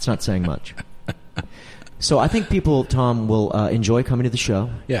 It's not saying much. So I think people, Tom, will enjoy coming to the show.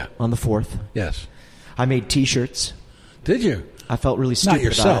 Yeah. On the 4th. Yes. I made T-shirts. Did you? I felt really stupid. Not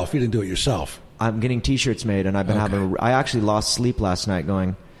yourself. about it. You didn't do it yourself. I'm getting T-shirts made, and I've been I actually lost sleep last night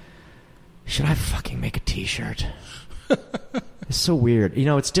going, should I fucking make a T-shirt? It's so weird.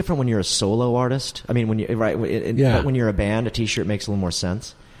 It's different when you're a solo artist. I mean, but when you're a band, a T-shirt makes a little more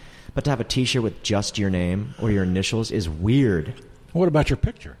sense. But to have a T-shirt with just your name or your initials is weird. What about your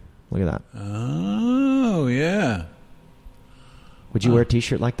picture? Look at that. Oh, yeah. Would you wear a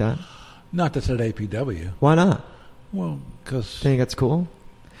T-shirt like that? Not that said APW. Why not? Well, because... Think that's cool?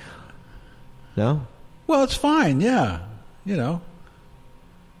 No? Well, it's fine, yeah.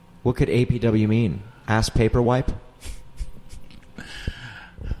 What could APW mean? Ass paper wipe?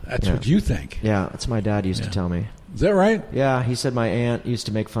 That's what you think. Yeah, that's what my dad used to tell me. Is that right? Yeah, he said my aunt used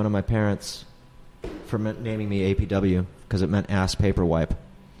to make fun of my parents for naming me APW because it meant ass paper wipe.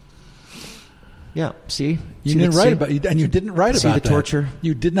 Yeah, see? You didn't write about it, and you didn't write about that. See the that. torture?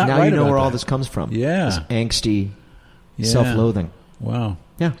 You did not now write about you know where all that. this comes from. Yeah. This angsty self-loathing. Wow.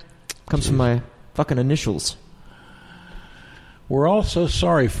 Yeah. Comes from my fucking initials. We're all so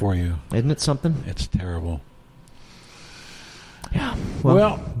sorry for you. Isn't it something? It's terrible. Yeah.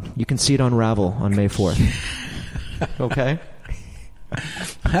 Well, you can see it unravel on May 4th. Okay?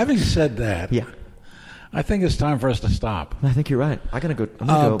 Having said that, yeah, I think it's time for us to stop. I think you're right. I'm gonna go.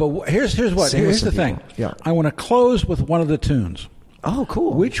 But here's the thing. Yeah. I want to close with one of the tunes. Oh,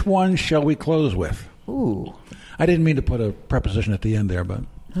 cool. Which one shall we close with? Ooh. I didn't mean to put a preposition at the end there, but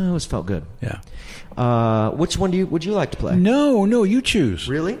it always felt good. Yeah. Which one would you like to play? No, you choose.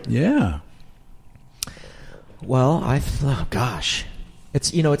 Really? Yeah. Well, gosh,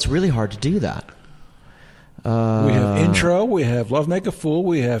 it's really hard to do that. We have intro, we have Love Make a Fool,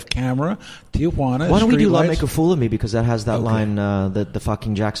 we have camera, Tijuana. Why don't we do Streetlights. Love Make a Fool of Me, because that has that line, the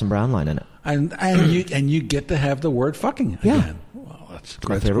fucking Jackson Brown line in it. And you get to have the word fucking again. Well, that's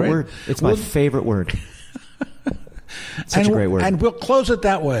my favorite word. It's my favorite word. Such a great word. And we'll close it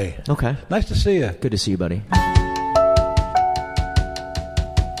that way. Okay. Nice to see you. Good to see you, buddy.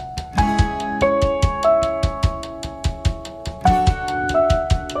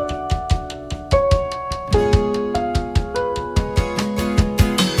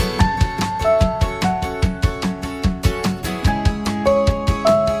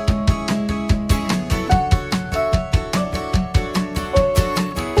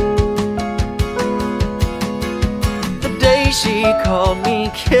 She called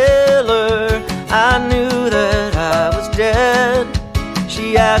me killer. I knew that I was dead.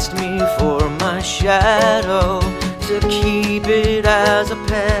 She asked me for my shadow to keep it as a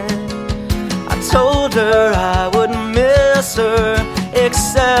pet. I told her I would miss her,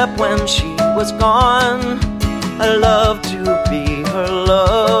 except when she was gone. I love to be her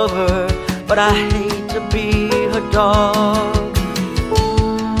lover, but I hate to be her dog.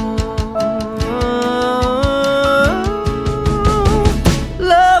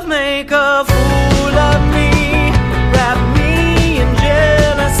 Make a fool of me, wrap me in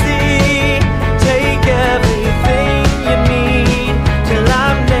jealousy, take everything you need till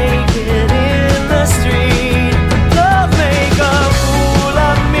I'm naked in the street. Love, make a fool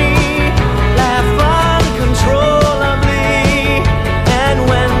of me, laugh uncontrollably, and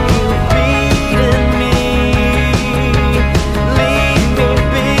when you've beaten me, leave me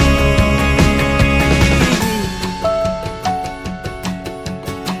be.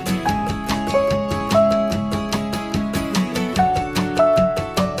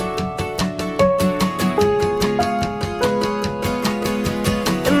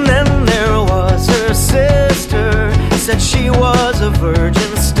 Sister said she was a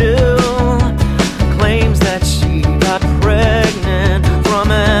virgin still, claims that she got pregnant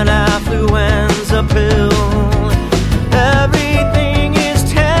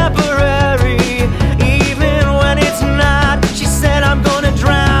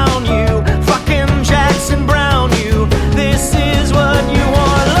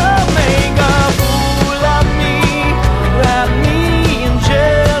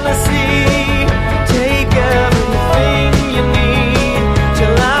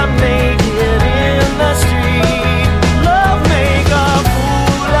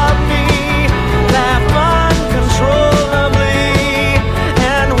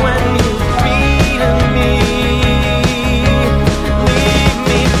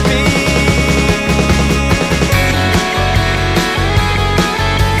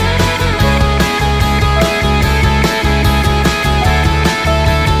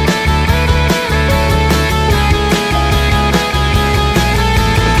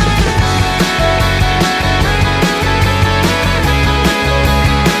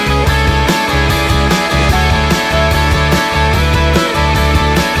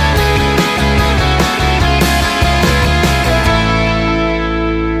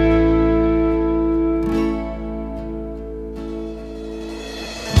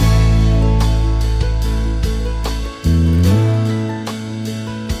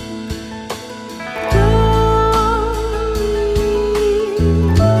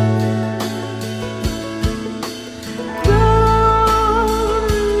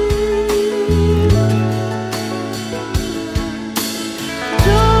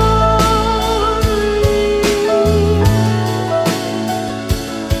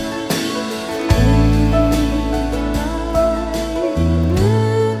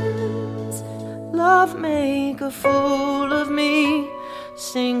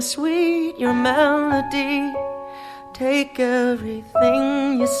melody. Take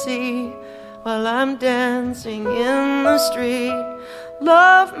everything you see while I'm dancing in the street.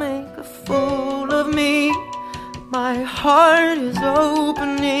 Love, make a fool of me. My heart is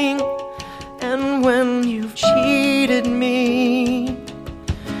opening. And when you've cheated me,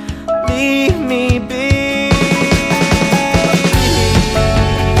 leave me be.